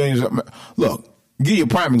kind of billions, look, give you a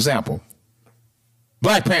prime example.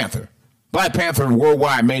 Black Panther. Black Panther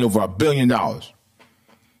worldwide made over $1 billion.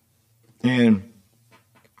 And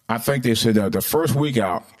I think they said the first week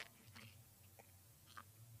out,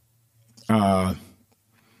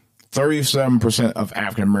 37% of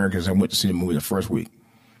African Americans that went to see the movie the first week.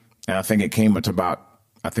 And I think it came up to about,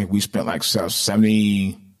 I think we spent like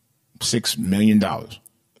 $76 million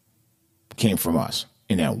came from us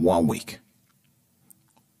in that 1 week.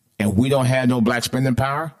 And we don't have no black spending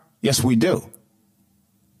power? Yes, we do.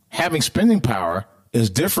 Having spending power is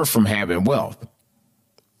different from having wealth.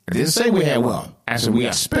 I didn't say we had wealth. I said we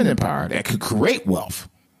got spending power that could create wealth.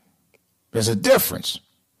 There's a difference.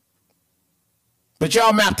 But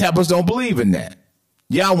y'all map tappers don't believe in that.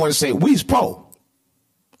 Y'all want to say, we's poor.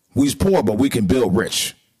 We's poor, but we can build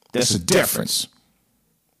rich. That's a difference.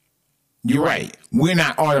 You're right. We're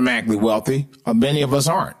not automatically wealthy. Many of us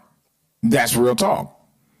aren't. That's real talk.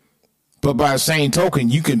 But by the same token,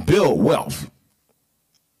 you can build wealth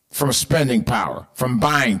from spending power, from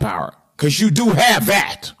buying power, because you do have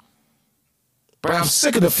that. But I'm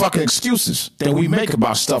sick of the fucking excuses that we make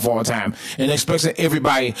about stuff all the time and expecting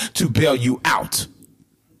everybody to bail you out.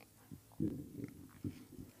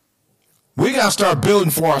 We got to start building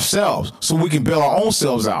for ourselves so we can bail our own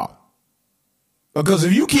selves out. Because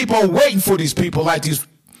if you keep on waiting for these people like these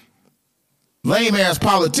lame-ass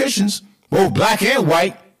politicians, both black and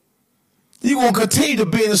white, you're going to continue to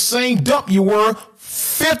be in the same dump you were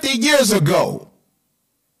 50 years ago.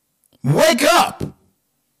 Wake up.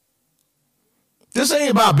 This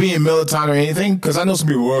ain't about being militant or anything, because I know some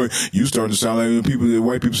people, well, you starting to sound like people that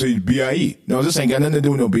white people say BIE. No, this ain't got nothing to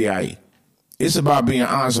do with no BIE. It's about being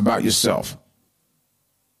honest about yourself.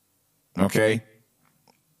 Okay?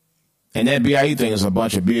 And that BIE thing is a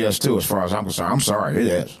bunch of BS too, as far as I'm concerned. I'm sorry, it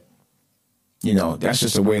is. You know, that's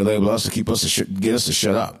just a way to label us to keep us to get us to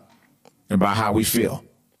shut up about how we feel.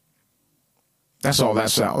 That's all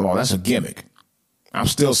that's all. That's a gimmick. I'm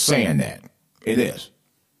still saying that. It is.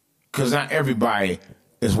 Because not everybody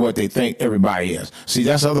is what they think everybody is. See,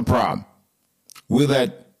 that's the other problem. We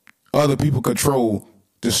let other people control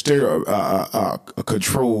the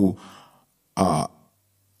control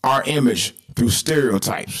our image through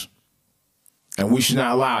stereotypes. And we should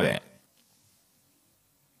not allow that.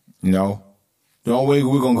 You know? The only way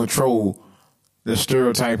we're going to control the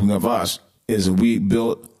stereotyping of us is if we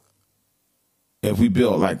build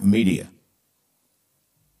like media,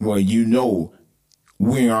 where you know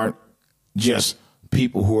we aren't just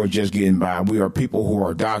people who are just getting by. We are people who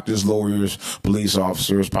are doctors, lawyers, police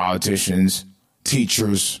officers, politicians,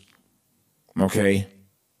 teachers, okay,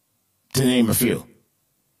 to name a few.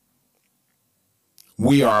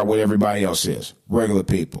 We are what everybody else is, regular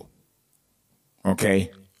people, okay?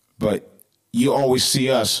 But you always see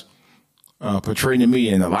us portraying the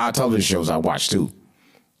media in a lot of television shows I watch too.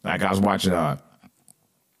 Like I was watching one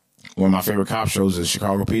of my favorite cop shows is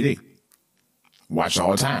Chicago PD. Watch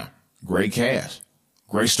all the time. Great cast,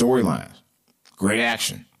 great storylines, great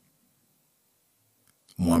action.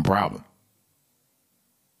 One problem.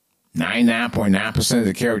 99.9% of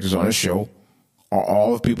the characters on the show are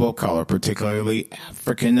all of people of color, particularly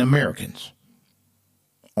African Americans,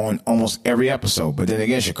 on almost every episode. But then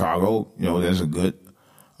again, Chicago, you know, there's a good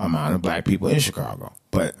amount of black people in Chicago.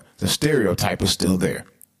 But the stereotype is still there.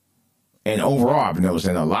 And overall, I've noticed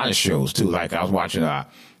in a lot of shows, too. Like I was watching a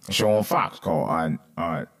show on Fox called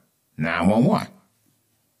 911.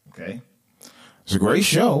 Okay? It's a great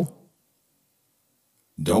show.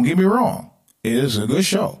 Don't get me wrong. It is a good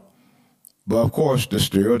show. But, of course, the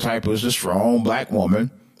stereotype is a strong black woman.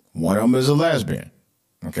 One of them is a lesbian.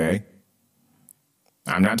 Okay?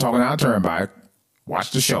 I'm not talking out of turn by it.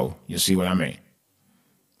 Watch the show. You'll see what I mean.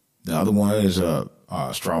 The other one is a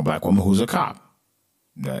strong black woman who's a cop.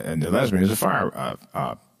 And the lesbian is a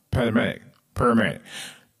paramedic.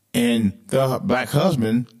 And the black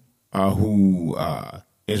husband who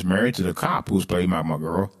is married to the cop who's played by my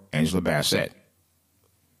girl, Angela Bassett.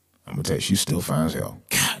 I'm going to tell you, she's still fine as hell.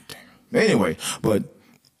 God damn. Anyway, but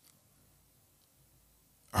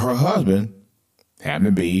her husband happened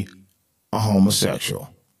to be a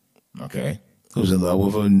homosexual, okay, who's in love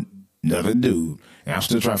with another dude. And I'm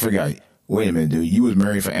still trying to figure out, wait a minute, dude, you was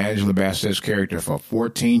married for Angela Bassett's character for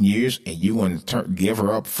 14 years and you want to give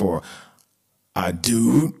her up for a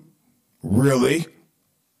dude? Really?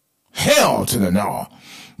 Hell to the no.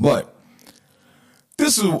 But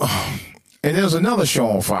this is... And there's another show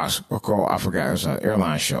on Fox called, I forgot, it's an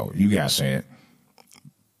airline show. You guys seen it.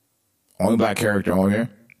 Only black character on there,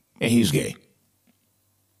 and he's gay.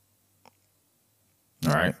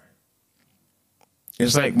 All right?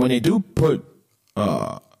 It's like when they do put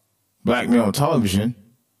black men on television,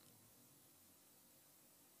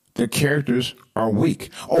 the characters are weak.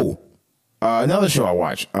 Oh, another show I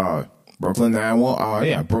watch, Brooklyn Nine-One.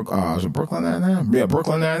 Was it Brooklyn Nine-Nine? Yeah,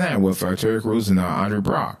 Brooklyn Nine-Nine with Terry Crews and Andre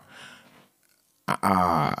Brock.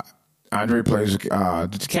 Andre plays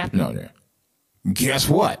the captain on there. Guess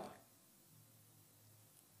what?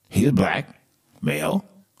 He's black, male,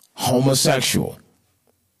 homosexual.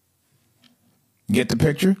 Get the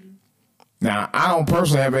picture? Now, I don't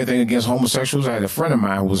personally have anything against homosexuals. I had a friend of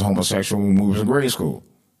mine who was homosexual when we was in grade school.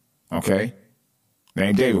 Okay?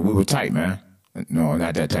 Named David. We were tight, man. No,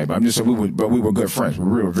 not that tight. But I'm just saying we were good friends. We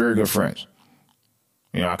were very good friends.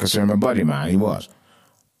 You know, I consider him a buddy of mine. He was.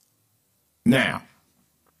 Now,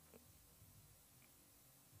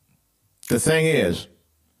 the thing is,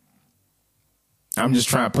 I'm just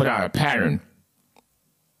trying to put out a pattern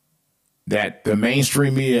that the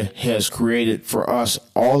mainstream media has created for us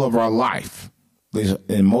all of our life, at least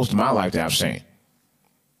in most of my life that I've seen,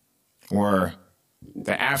 where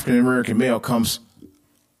the African-American male comes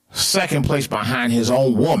second place behind his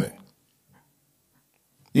own woman.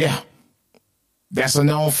 Yeah, that's a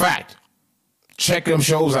known fact. Check them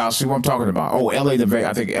shows out, see what I'm talking about. Oh, L.A. to Vegas.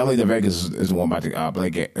 I think L.A. to Vegas is the one about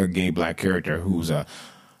the gay black character who's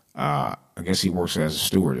I guess he works as a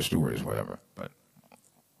steward or stewardess, whatever.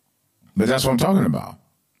 But that's what I'm talking about.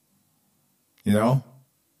 You know?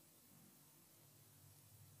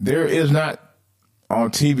 There is not on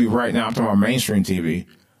TV right now, I'm talking about mainstream TV,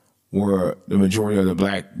 where the majority of the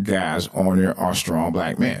black guys on there are strong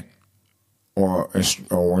black men or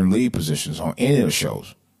in lead positions on any of the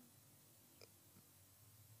shows.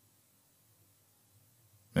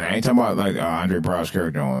 And I ain't talking about like Andre Braugher's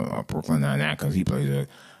character on Brooklyn Nine-Nine because he plays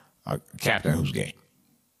a captain who's gay.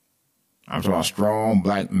 I'm talking about strong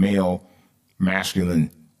black male masculine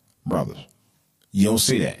brothers. You don't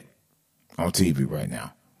see that on TV right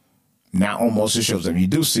now. Not on most of the shows. I mean, you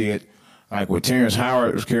do see it, like with Terrence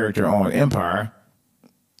Howard's character on Empire.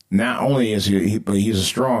 Not only is but he's a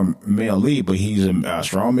strong male lead, but he's a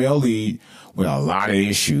strong male lead with a lot of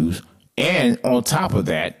issues. And on top of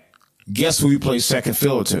that, guess who he plays second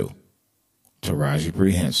fiddle to? Taraji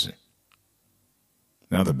P. Henson.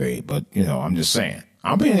 Another babe, but you know, I'm just saying.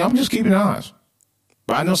 I'm just keeping it honest.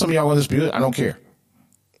 But I know some of y'all want to dispute it. I don't care.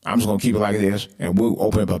 I'm just gonna keep it like it is, and we'll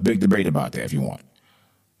open up a big debate about that if you want.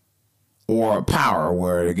 Or Power,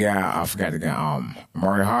 where the guy, I forgot the guy,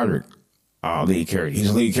 Marty Hardwick, lead character. He's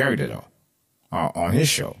a lead character though, on his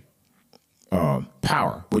show.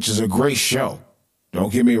 Power, which is a great show.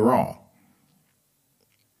 Don't get me wrong.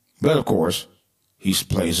 But of course, he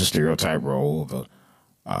plays a stereotype role of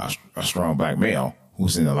a strong black male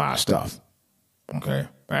who's in a lot of stuff. Okay,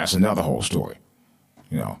 that's another whole story,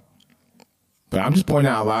 you know. But I'm just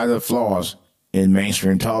pointing out a lot of the flaws in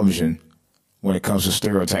mainstream television when it comes to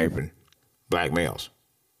stereotyping black males.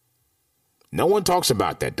 No one talks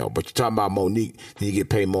about that though. But you're talking about Monique, then you get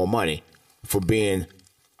paid more money for being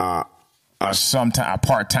a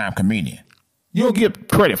part-time comedian. You don't get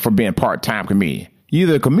credit for being a part-time comedian. You're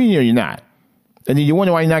either a comedian or you're not. And then you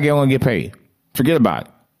wonder why you're not going to get paid. Forget about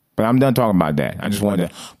it. But I'm done talking about that. I just wanted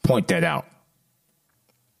to point that out.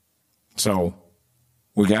 So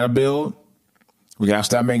we got to build. We got to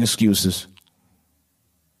stop making excuses.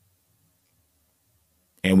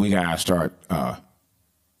 And we got to start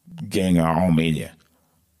getting our own media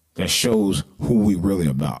that shows who we really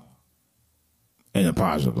about in a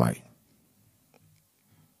positive light.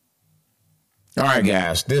 All right,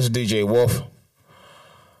 guys. This is DJ Wolf.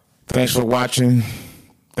 Thanks for watching.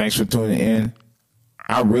 Thanks for tuning in.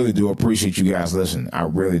 I really do appreciate you guys listening. I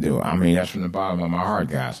really do. I mean, that's from the bottom of my heart,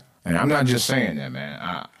 guys. And I'm not just saying that, man.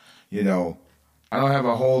 I don't have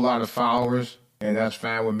a whole lot of followers, and that's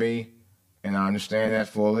fine with me. And I understand that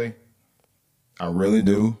fully. I really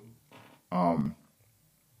do.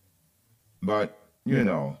 But, you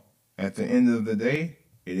know, at the end of the day,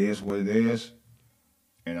 it is what it is.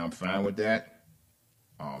 And I'm fine with that.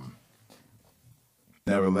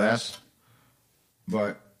 Nevertheless,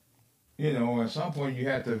 but you know, at some point you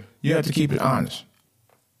have to keep it honest.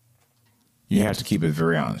 You have to keep it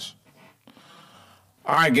very honest.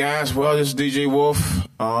 All right, guys. Well, this is DJ Wolf.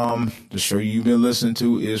 The show you've been listening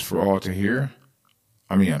to is For All to Hear.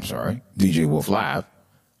 I'm sorry, DJ Wolf Live.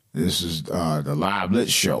 This is the Live Lit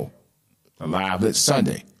show, the Live Lit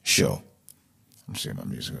Sunday show. Let me see my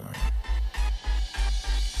music on.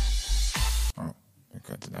 Oh, I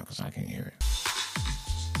cut it out because I can't hear it.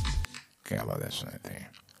 Okay, I love that same thing.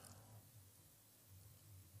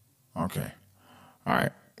 Okay. All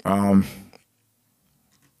right.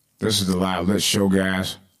 This is the Live Lit show,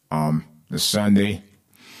 guys. This Sunday.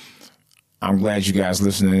 I'm glad you guys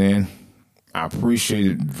listening in. I appreciate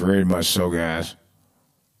it very much so, guys.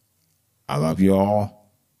 I love you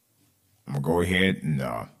all. I'm going to go ahead and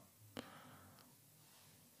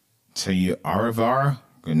tell you au revoir.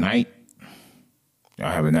 Good night.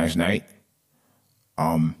 Y'all have a nice night.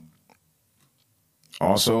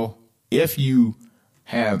 Also, if you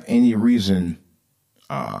have any reason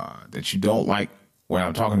that you don't like what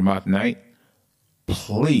I'm talking about tonight,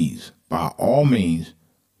 please, by all means,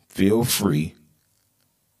 feel free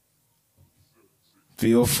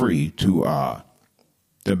to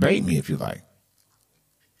debate me if you like.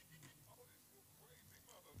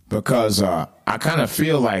 Because I kind of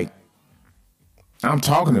feel like I'm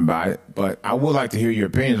talking about it, but I would like to hear your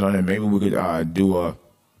opinions on it. Maybe we could do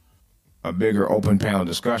a bigger open panel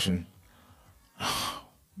discussion.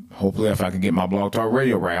 Hopefully, if I can get my Blog Talk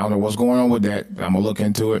Radio right. I don't know what's going on with that, but I'm going to look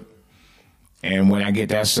into it. And when I get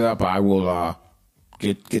that set up, I will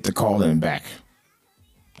get the call in back.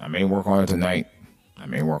 I may work on it tonight. I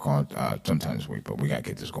may work on it sometime this week, but we got to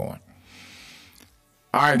get this going.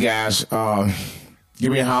 All right, guys.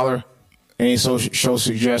 Give me a holler. Any show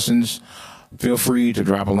suggestions, feel free to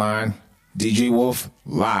drop a line. DJ Wolf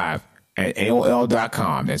Live at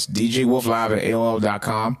AOL.com. That's DJ Wolf Live at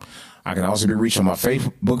AOL.com. I can also be reached on my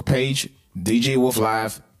Facebook page, DJ Wolf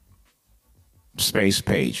Live space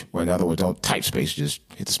page. Well, in other words, don't type space, just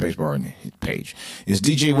hit the space bar and hit page. It's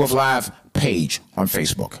DJ Wolf Live page on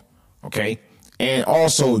Facebook. Okay? And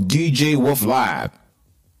also DJ Wolf Live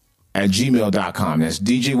at gmail.com. That's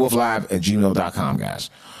DJ Wolf Live at gmail.com, guys.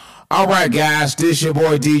 All right, guys. This your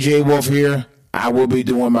boy DJ Wolf here. I will be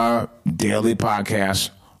doing my daily podcast.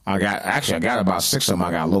 I got about 6 of them I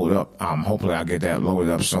got loaded up. Hopefully I'll get that loaded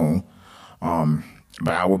up soon.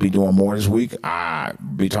 But I will be doing more this week. I'll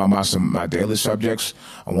be talking about some of my daily subjects.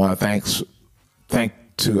 I want to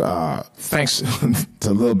thanks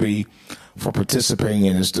to Lil B for participating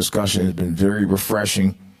in this discussion. It's been very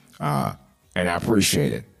refreshing, and I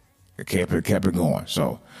appreciate it. It kept it going.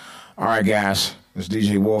 So, all right, guys, it's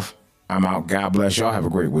DJ Wolf. I'm out. God bless y'all. Have a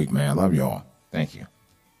great week, man. Love y'all. Thank you.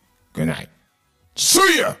 Good night.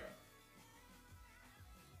 See ya.